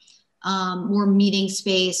more meeting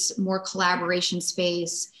space, more collaboration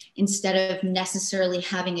space, instead of necessarily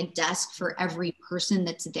having a desk for every person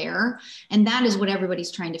that's there. And that is what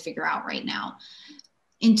everybody's trying to figure out right now.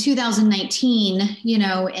 In 2019,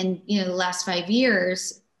 the last 5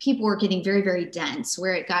 years, people were getting very, very dense,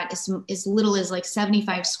 where it got as little as like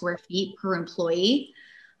 75 square feet per employee.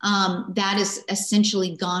 That is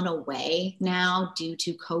essentially gone away now due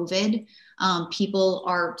to COVID. People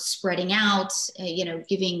are spreading out,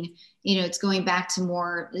 giving, it's going back to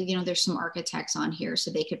more, there's some architects on here, so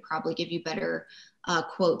they could probably give you better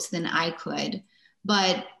quotes than I could,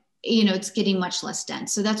 but it's getting much less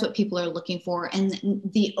dense. So that's what people are looking for. And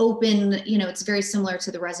the open, it's very similar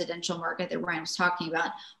to the residential market that Ryan was talking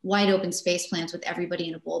about. Wide open space plans with everybody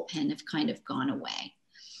in a bullpen have kind of gone away.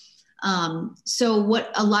 So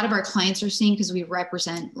what a lot of our clients are seeing, because we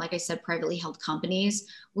represent, like I said, privately held companies,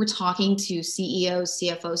 we're talking to CEOs,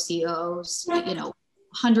 CFOs, COOs,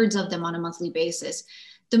 hundreds of them on a monthly basis.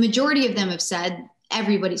 The majority of them have said,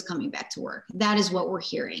 everybody's coming back to work. That is what we're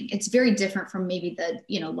hearing. It's very different from maybe the,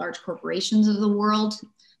 large corporations of the world,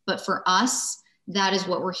 but for us, that is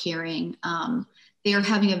what we're hearing. They are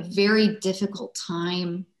having a very difficult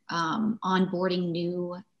time onboarding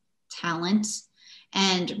new talent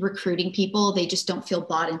and recruiting people. They just don't feel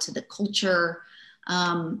bought into the culture.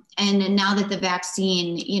 And now that the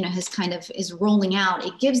vaccine, is rolling out,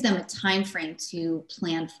 it gives them a time frame to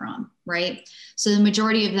plan from, right? So the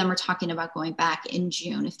majority of them are talking about going back in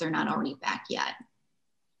June if they're not already back yet.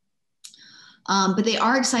 But they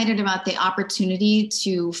are excited about the opportunity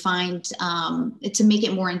to find, to make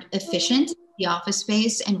it more efficient, the office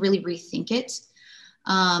space, and really rethink it.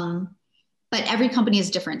 But every company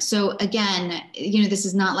is different. So again, this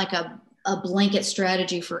is not like a blanket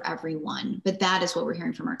strategy for everyone, but that is what we're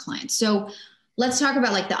hearing from our clients. So let's talk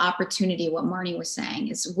about like the opportunity. What Marnie was saying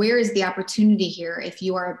is, where is the opportunity here if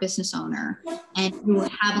you are a business owner and you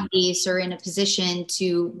have a lease or in a position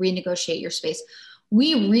to renegotiate your space?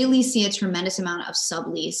 We really see a tremendous amount of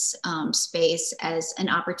sublease space as an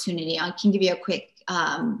opportunity. I can give you a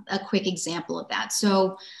quick example of that.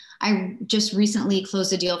 So I just recently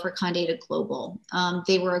closed a deal for Condé Global.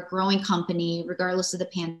 They were a growing company, regardless of the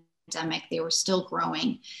pandemic, they were still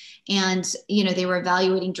growing. And, they were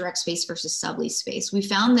evaluating direct space versus sublease space. We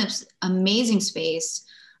found this amazing space.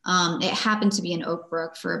 It happened to be in Oak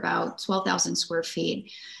Brook for about 12,000 square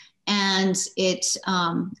feet. And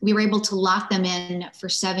we were able to lock them in for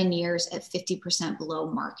 7 years at 50%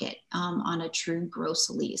 below market on a true gross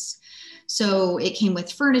lease. So it came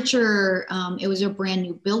with furniture. It was a brand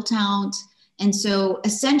new built out. And so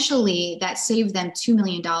essentially that saved them $2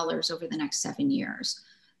 million over the next 7 years.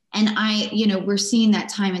 And we're seeing that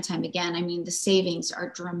time and time again. I mean, the savings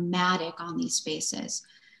are dramatic on these spaces.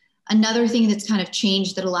 Another thing that's kind of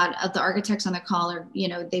changed that a lot of the architects on the call are,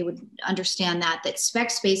 they would understand that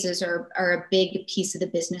spec spaces are a big piece of the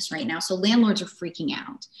business right now. So landlords are freaking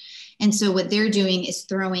out. And so what they're doing is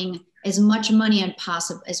throwing as much money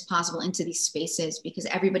as possible into these spaces, because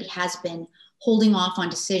everybody has been holding off on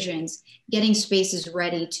decisions, getting spaces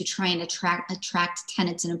ready to try and attract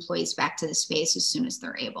tenants and employees back to the space as soon as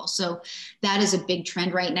they're able. So that is a big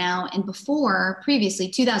trend right now. And previously,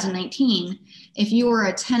 2019, if you were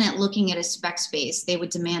a tenant looking at a spec space, they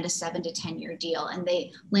would demand a 7 to 10 year deal, and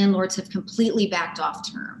landlords have completely backed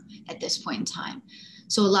off term at this point in time.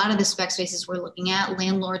 So a lot of the spec spaces we're looking at,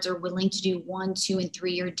 landlords are willing to do 1, 2, and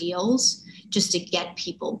 3 year deals just to get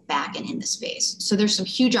people back and in the space. So there's some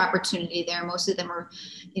huge opportunity there. Most of them are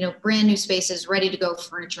brand new spaces, ready to go,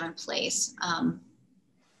 furniture in place.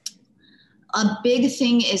 A big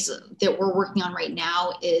thing is that we're working on right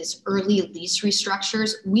now is early lease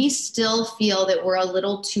restructures. We still feel that we're a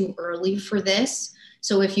little too early for this.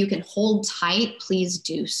 So if you can hold tight, please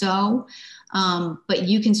do so. But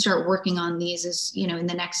you can start working on these as, in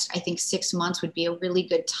the next, I think 6 months would be a really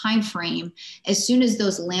good time frame. As soon as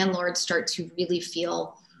those landlords start to really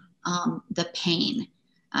feel the pain.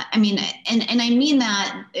 I mean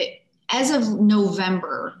that as of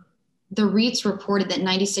November, the REITs reported that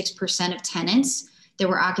 96% of tenants that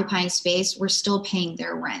were occupying space were still paying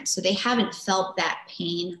their rent. So they haven't felt that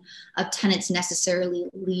pain of tenants necessarily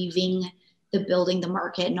leaving the building, the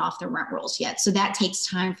market, and off the rent rolls yet. So that takes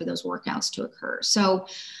time for those workouts to occur. So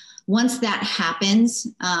once that happens,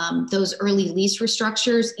 those early lease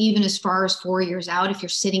restructures, even as far as 4 years out, if you're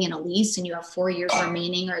sitting in a lease and you have 4 years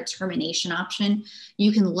remaining or a termination option,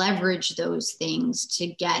 you can leverage those things to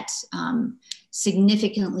get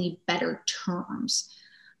significantly better terms.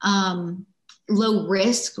 Low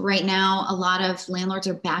risk right now, a lot of landlords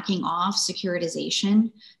are backing off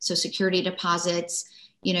securitization. So security deposits,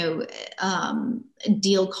 deal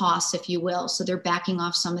costs, if you will. So they're backing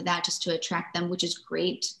off some of that just to attract them, which is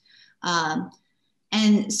great.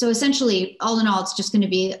 And so essentially, all in all, it's just going to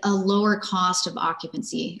be a lower cost of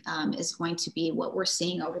occupancy is going to be what we're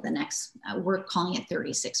seeing over the next, we're calling it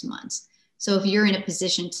 36 months. So if you're in a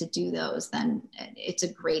position to do those, then it's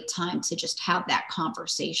a great time to just have that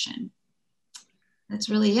conversation. That's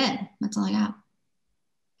really it. That's all I got.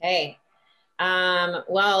 Okay.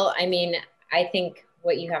 Well, I mean, I think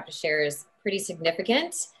what you have to share is pretty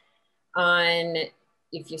significant on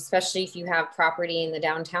especially if you have property in the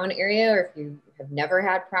downtown area, or if you have never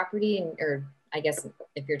had property, or I guess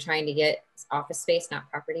if you're trying to get office space, not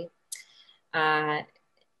property.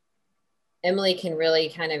 Emily can really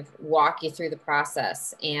kind of walk you through the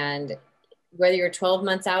process, and whether you're 12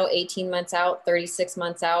 months out, 18 months out, 36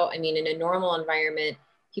 months out, I mean, in a normal environment,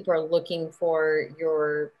 people are looking for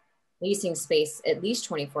your leasing space at least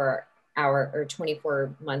 24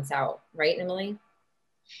 months out, right, Emily?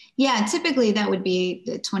 Yeah, typically that would be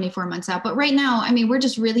the 24 months out. But right now, I mean, we're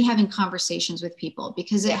just really having conversations with people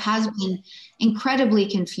because it has been incredibly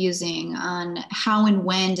confusing on how and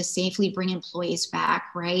when to safely bring employees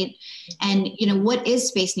back, right? And, what is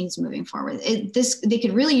space needs moving forward? They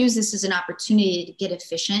could really use this as an opportunity to get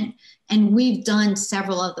efficient. And we've done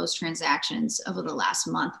several of those transactions over the last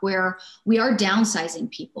month where we are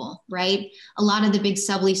downsizing people, right? A lot of the big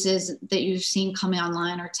subleases that you've seen coming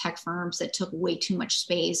online are tech firms that took way too much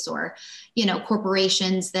space, or,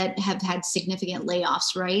 corporations that have had significant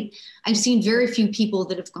layoffs, right? I've seen very few people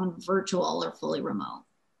that have gone virtual or fully remote.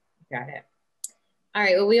 Got it. All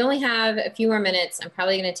right, well, we only have a few more minutes. I'm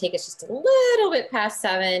probably gonna take us just a little bit past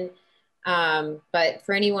 7. But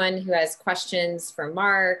for anyone who has questions for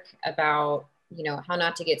Mark about, how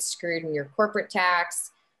not to get screwed in your corporate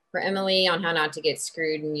tax, for Emily on how not to get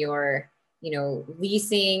screwed in your,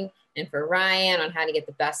 leasing, and for Ryan on how to get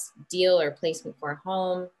the best deal or placement for a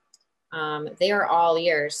home, they are all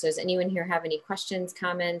yours. So does anyone here have any questions,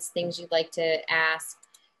 comments, things you'd like to ask?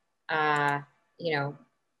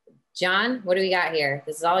 John, what do we got here?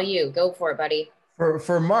 This is all you. Go for it, buddy.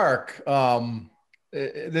 For Mark,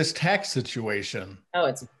 this tax situation. Oh,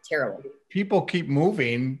 it's terrible. People keep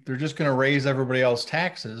moving. They're just going to raise everybody else's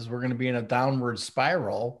taxes. We're going to be in a downward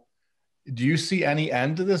spiral. Do you see any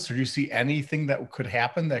end to this, or do you see anything that could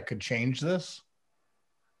happen that could change this?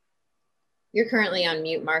 You're currently on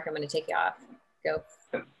mute, Mark. I'm going to take you off. Go.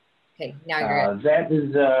 Okay, now you're good. That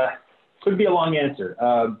is could be a long answer.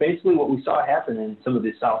 Basically, what we saw happen in some of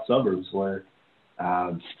the south suburbs where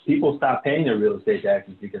people stopped paying their real estate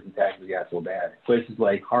taxes because the taxes got so bad. Places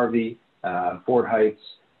like Harvey, Fort Heights,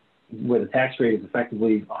 where the tax rate is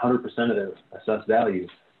effectively 100% of their assessed value,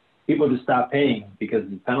 people just stop paying because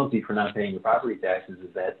the penalty for not paying your property taxes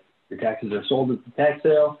is that your taxes are sold at the tax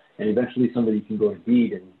sale, and eventually somebody can go to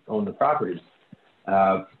deed and own the property.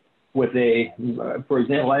 For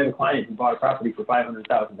example, I have a client who bought a property for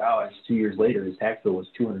 $500,000. 2 years later, his tax bill was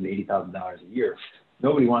 $280,000 a year.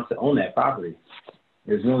 Nobody wants to own that property.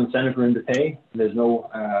 There's no incentive for him to pay. There's no,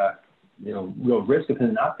 real risk of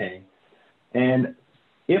him not paying. And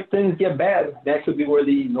if things get bad, that could be where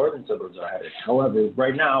the northern suburbs are headed. However,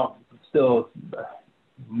 right now, it's still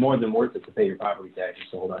more than worth it to pay your property taxes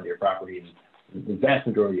to hold on to your property in the vast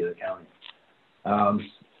majority of the county.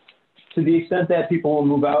 To the extent that people will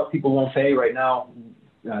move out, people won't pay. Right now,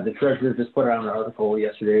 the treasurer just put out an article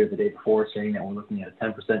yesterday or the day before saying that we're looking at a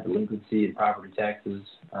 10% delinquency in property taxes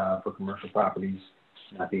for commercial properties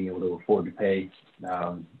not being able to afford to pay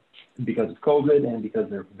because of COVID and because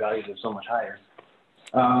their values are so much higher.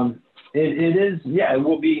 It is, yeah,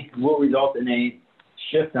 will result in a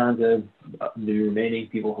shift onto the remaining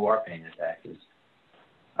people who are paying their taxes.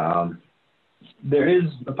 There is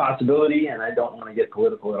a possibility, and I don't want to get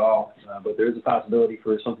political at all, but there is a possibility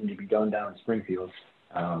for something to be done down in Springfield,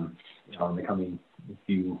 in the coming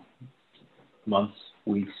few months,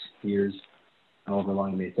 weeks, years, however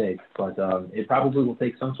long it may take. But it probably will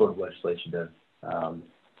take some sort of legislation to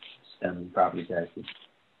stem property taxes.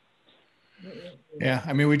 Yeah,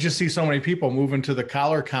 I mean, we just see so many people moving to the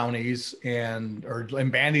collar counties or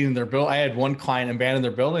abandoning their building. I had one client abandon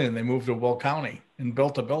their building and they moved to Will County and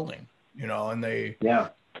built a building, and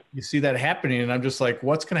you see that happening. And I'm just like,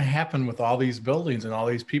 what's going to happen with all these buildings and all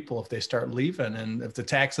these people if they start leaving? And if the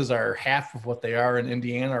taxes are half of what they are in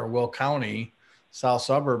Indiana or Will County, south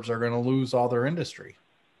suburbs are going to lose all their industry.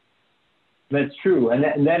 That's true. And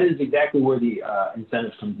that is exactly where the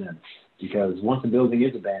incentive comes in, because once a building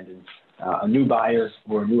is abandoned, a new buyer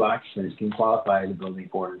or a new occupant can qualify the building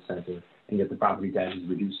for an incentive and get the property taxes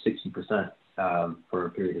reduced 60% for a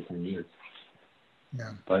period of 10 years.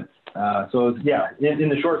 Yeah. But in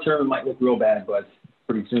the short term, it might look real bad, but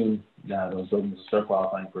pretty soon those buildings will start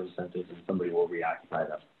qualifying for incentives and somebody will reoccupy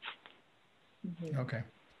them. Mm-hmm. Okay.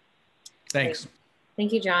 Thanks.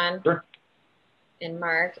 Thank you, John. Sure. And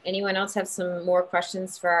Mark. Anyone else have some more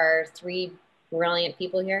questions for our three brilliant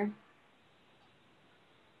people here?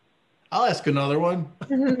 I'll ask another one.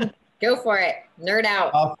 Go for it. Nerd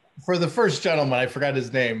out. For the first gentleman, I forgot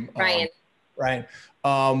his name. Ryan.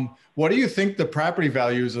 Ryan. What do you think the property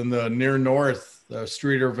values in the near north, the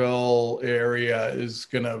Streeterville area is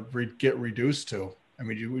going to get reduced to? I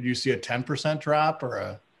mean, would you see a 10% drop or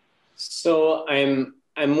a? So I'm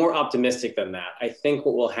more optimistic than that. I think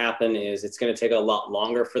what will happen is it's going to take a lot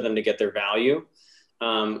longer for them to get their value.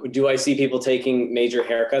 Do I see people taking major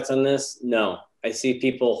haircuts on this? No. I see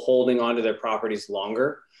people holding onto their properties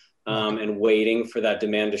longer and waiting for that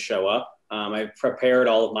demand to show up. I've prepared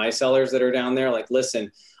all of my sellers that are down there, like,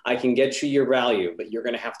 listen, I can get you your value, but you're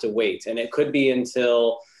going to have to wait. And it could be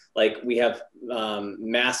until we have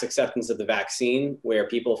mass acceptance of the vaccine where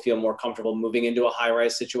people feel more comfortable moving into a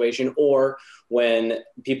high-rise situation, or when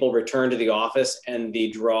people return to the office and the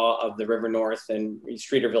draw of the River North and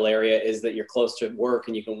Streeterville area is that you're close to work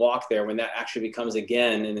and you can walk there. When that actually becomes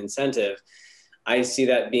again an incentive, I see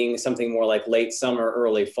that being something more like late summer,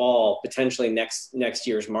 early fall, potentially next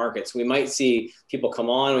year's markets. We might see people come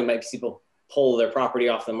on, we might see people pull their property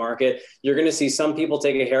off the market. You're going to see some people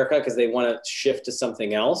take a haircut because they want to shift to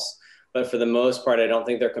something else. But for the most part, I don't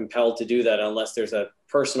think they're compelled to do that unless there's a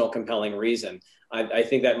personal compelling reason. I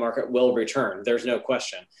think that market will return. There's no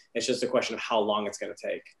question. It's just a question of how long it's going to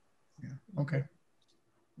take. Yeah. Okay.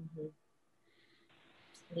 Mm-hmm.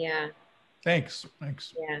 Yeah. Thanks.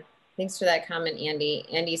 Yeah. Thanks for that comment, Andy.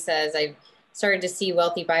 Andy says, I've started to see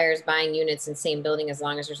wealthy buyers buying units in the same building as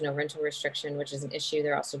long as there's no rental restriction, which is an issue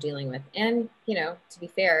they're also dealing with. And, to be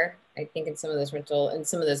fair, I think in some of those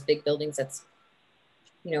big buildings that's,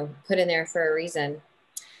 put in there for a reason.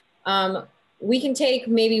 We can take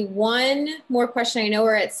maybe one more question. I know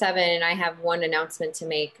we're at 7 and I have one announcement to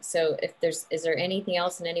make. So is there anything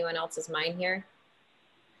else in anyone else's mind here?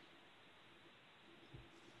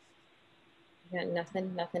 Got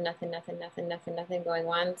nothing going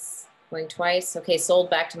once, going twice. Okay,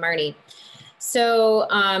 sold back to Marnie. So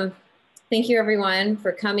thank you everyone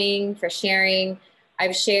for coming, for sharing.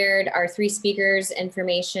 I've shared our 3 speakers'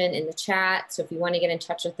 information in the chat. So if you want to get in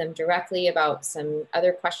touch with them directly about some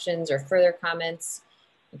other questions or further comments,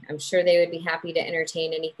 I'm sure they would be happy to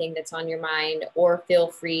entertain anything that's on your mind, or feel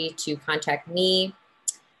free to contact me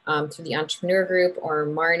through the entrepreneur group or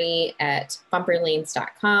Marnie at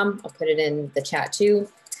bumperlanes.com. I'll put it in the chat too.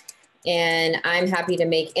 And I'm happy to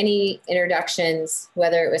make any introductions,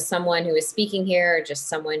 whether it was someone who was speaking here or just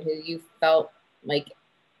someone who you felt like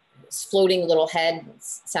floating little head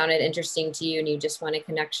sounded interesting to you and you just want a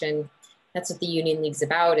connection. That's what the Union League's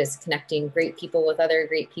about, is connecting great people with other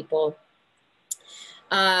great people.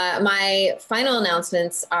 My final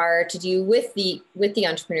announcements are to do with the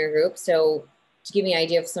entrepreneur group. So to give you an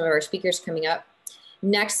idea of some of our speakers coming up,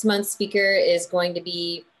 next month's speaker is going to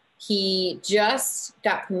be, he just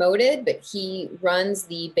got promoted, but he runs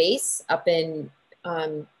the base up in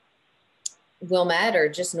Wilmette, or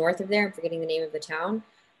just north of there. I'm forgetting the name of the town.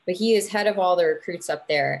 But he is head of all the recruits up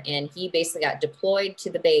there, and he basically got deployed to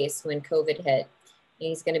the base when COVID hit. And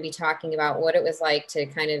he's going to be talking about what it was like to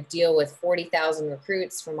kind of deal with 40,000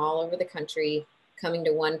 recruits from all over the country coming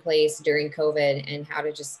to one place during COVID, and how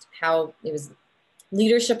it was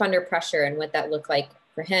leadership under pressure and what that looked like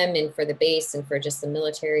for him and for the base and for just the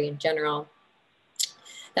military in general.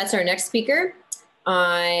 That's our next speaker.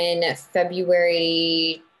 on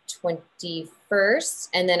February 21st.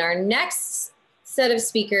 And then our next set of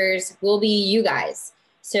speakers will be you guys.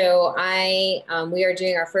 So we are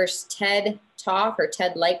doing our first TED Talk or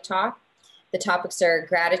TED-like talk. The topics are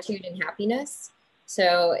gratitude and happiness.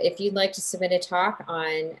 So if you'd like to submit a talk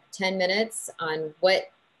on 10 minutes on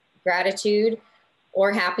what gratitude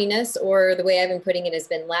or happiness, or the way I've been putting it has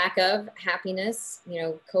been lack of happiness. You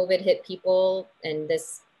know, COVID hit people, and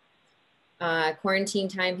this quarantine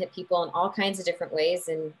time hit people in all kinds of different ways.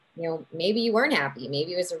 And, you know, maybe you weren't happy.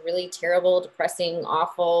 Maybe it was a really terrible, depressing,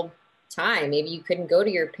 awful time. Maybe you couldn't go to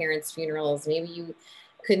your parents' funerals. Maybe you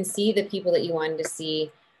couldn't see the people that you wanted to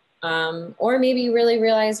see. Or maybe you really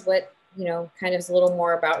realized what, you know, kind of is a little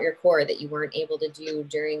more about your core that you weren't able to do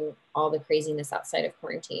during all the craziness outside of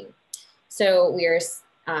quarantine. So we are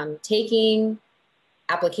taking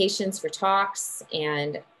applications for talks,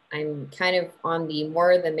 and I'm kind of on the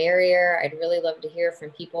more the merrier. I'd really love to hear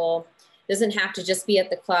from people. It doesn't have to just be at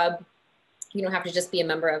the club. You don't have to just be a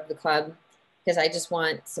member of the club, because I just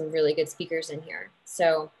want some really good speakers in here.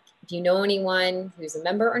 So if you know anyone who's a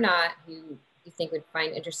member or not, who you think would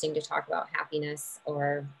find interesting to talk about happiness,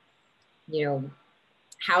 or, you know,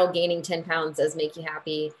 how gaining 10 pounds does make you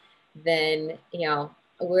happy, then, you know,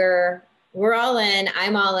 we're all in.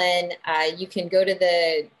 I'm all in. You can go to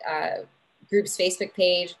the group's Facebook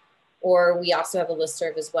page, or we also have a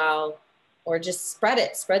listserv as well, or just spread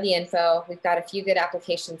the info. We've got a few good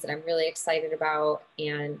applications that I'm really excited about.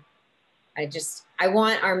 And I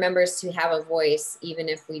want our members to have a voice, even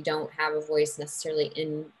if we don't have a voice necessarily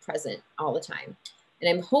in present all the time. And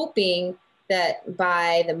I'm hoping that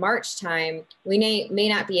by the March time, we may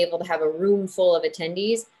not be able to have a room full of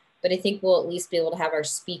attendees, but I think we'll at least be able to have our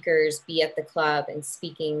speakers be at the club and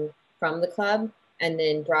speaking from the club, and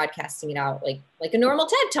then broadcasting it out like a normal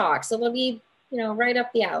TED Talk. So it'll be, you know, right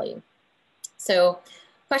up the alley. So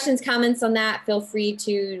questions, comments on that, feel free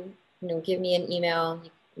to, you know, give me an email.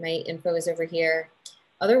 My info is over here.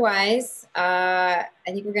 Otherwise, I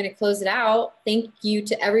think we're going to close it out. Thank you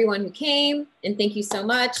to everyone who came, and thank you so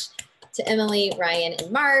much to Emily, Ryan,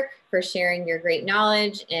 and Mark for sharing your great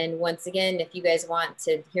knowledge. And once again, if you guys want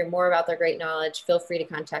to hear more about their great knowledge, feel free to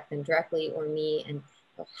contact them directly or me, and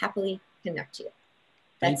we'll happily connect you.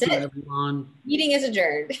 That's Thank you, it. everyone. Meeting is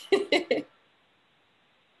adjourned.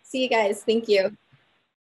 See you guys. Thank you.